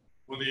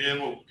when the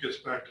animal gets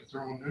back to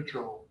thermal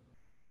neutral.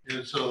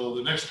 And so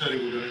the next study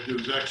we're going to do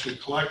is actually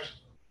collect,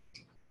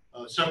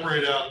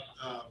 separate out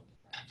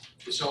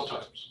the cell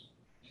types,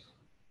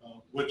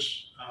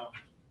 which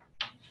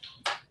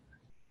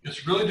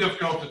it's really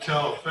difficult to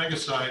tell a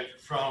phagocyte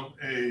from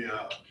a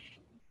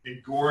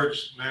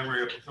gorged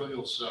mammary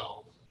epithelial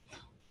cell.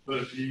 But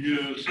if you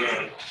use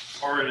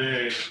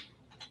RNA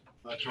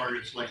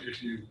targets, like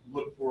if you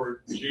look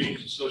for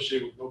genes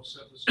associated with milk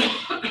synthesis,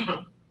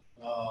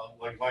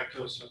 like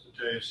lactose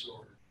synthetase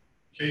or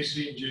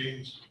casein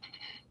genes,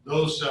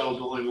 those cells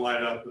only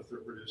light up if they're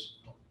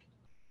producing milk.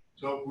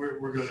 So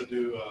we're going to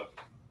do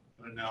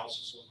an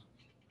analysis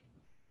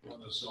on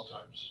the cell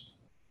types.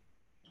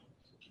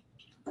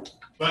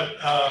 But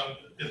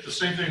if the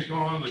same thing's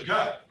going on in the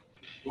gut,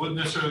 it wouldn't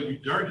necessarily be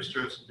during the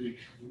stress, it'd be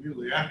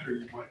immediately after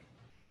you might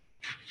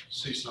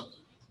see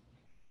something.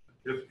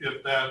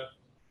 If that,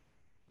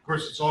 of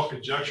course, it's all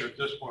conjecture at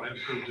this point. I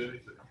haven't proved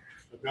anything.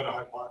 I've got a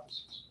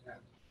hypothesis. Yeah.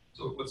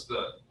 So what's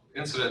the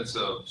incidence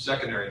of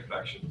secondary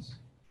infections?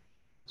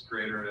 It's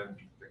greater in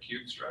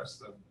acute stress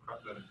than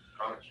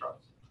chronic stress.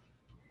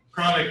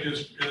 Chronic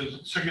is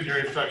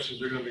secondary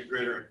infections are going to be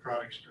greater in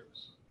chronic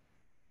stress.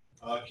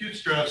 Acute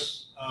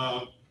stress,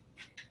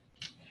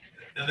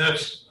 and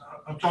that's,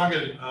 I'm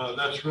talking,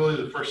 that's really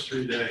the first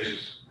 3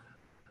 days.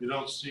 You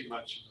don't see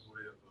much in the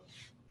way of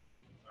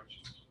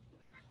infections.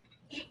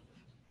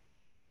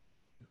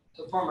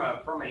 So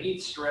from a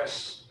heat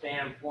stress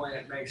standpoint,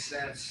 it makes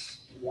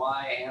sense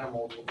why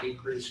animals will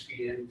decrease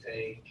feed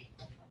intake.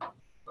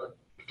 But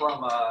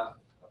from a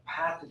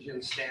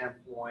pathogen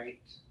standpoint,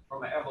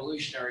 from an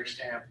evolutionary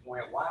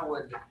standpoint, why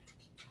would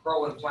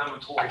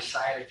pro-inflammatory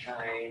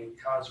cytokine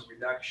cause a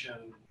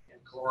reduction in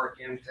caloric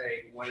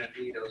intake when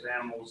indeed those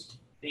animals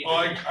need? Well,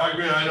 I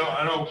agree.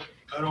 I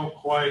don't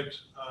quite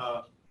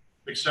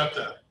accept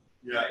that.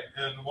 Yeah, Right.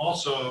 and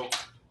also,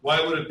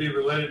 why would it be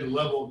related to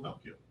level of milk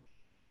yield?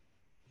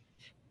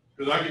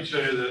 Because I can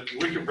tell you that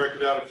we can break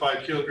it out in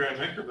 5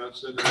 kilogram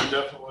increments, and there are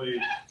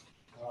definitely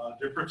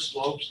different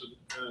slopes,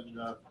 and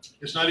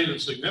it's not even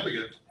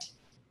significant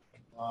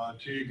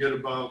until you get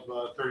above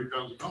 30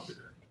 pounds of milk a day.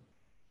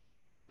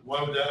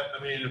 Why would that?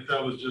 I mean, if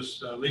that was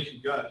just leaky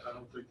gut, I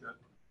don't think that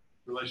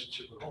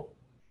relationship would hold.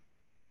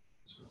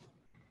 So,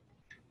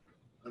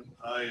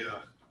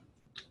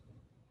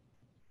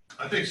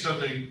 I think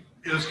something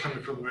is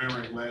coming from the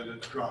mammary gland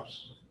that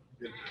drops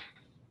intake.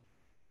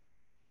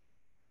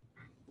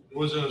 It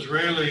was an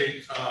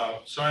Israeli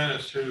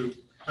scientist who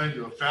claimed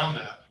to have found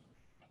that.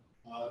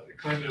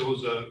 claimed it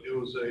was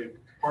a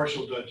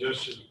partial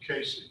digestion of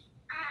casing.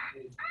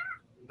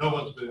 No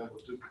one's been able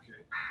to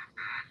duplicate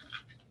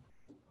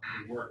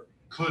the work,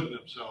 including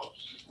themselves,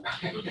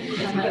 which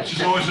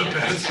is always a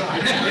bad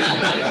sign.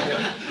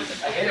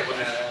 I hate it when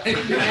that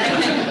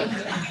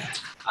happens.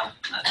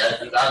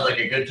 That sounds like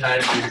a good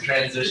time to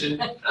transition.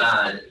 It's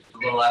a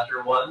little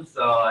after 1,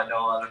 so I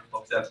know other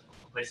folks have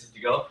places to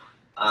go.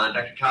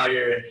 Dr.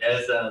 Collier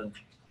has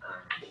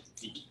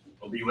he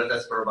will be with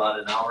us for about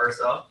an hour or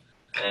so,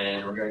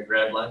 and we're going to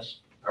grab lunch.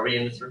 Are we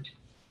in this room?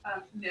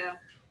 No.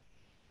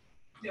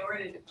 No, we're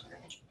in a different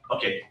room.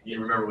 Okay, you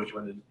remember which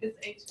one? It's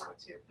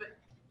H2, but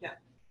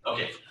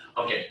Okay.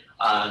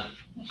 Well,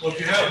 if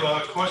you have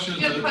questions.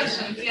 if you have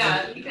questions,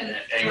 yeah, you can.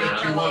 If you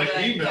If you want to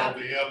Yeah. email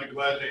me, I'll be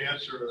glad to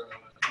answer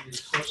any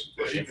questions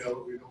by email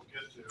that we don't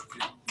get to.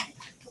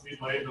 If you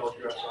need my email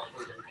address, I'll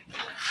put it.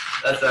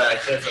 That's an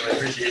extensive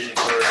appreciation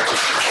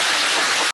for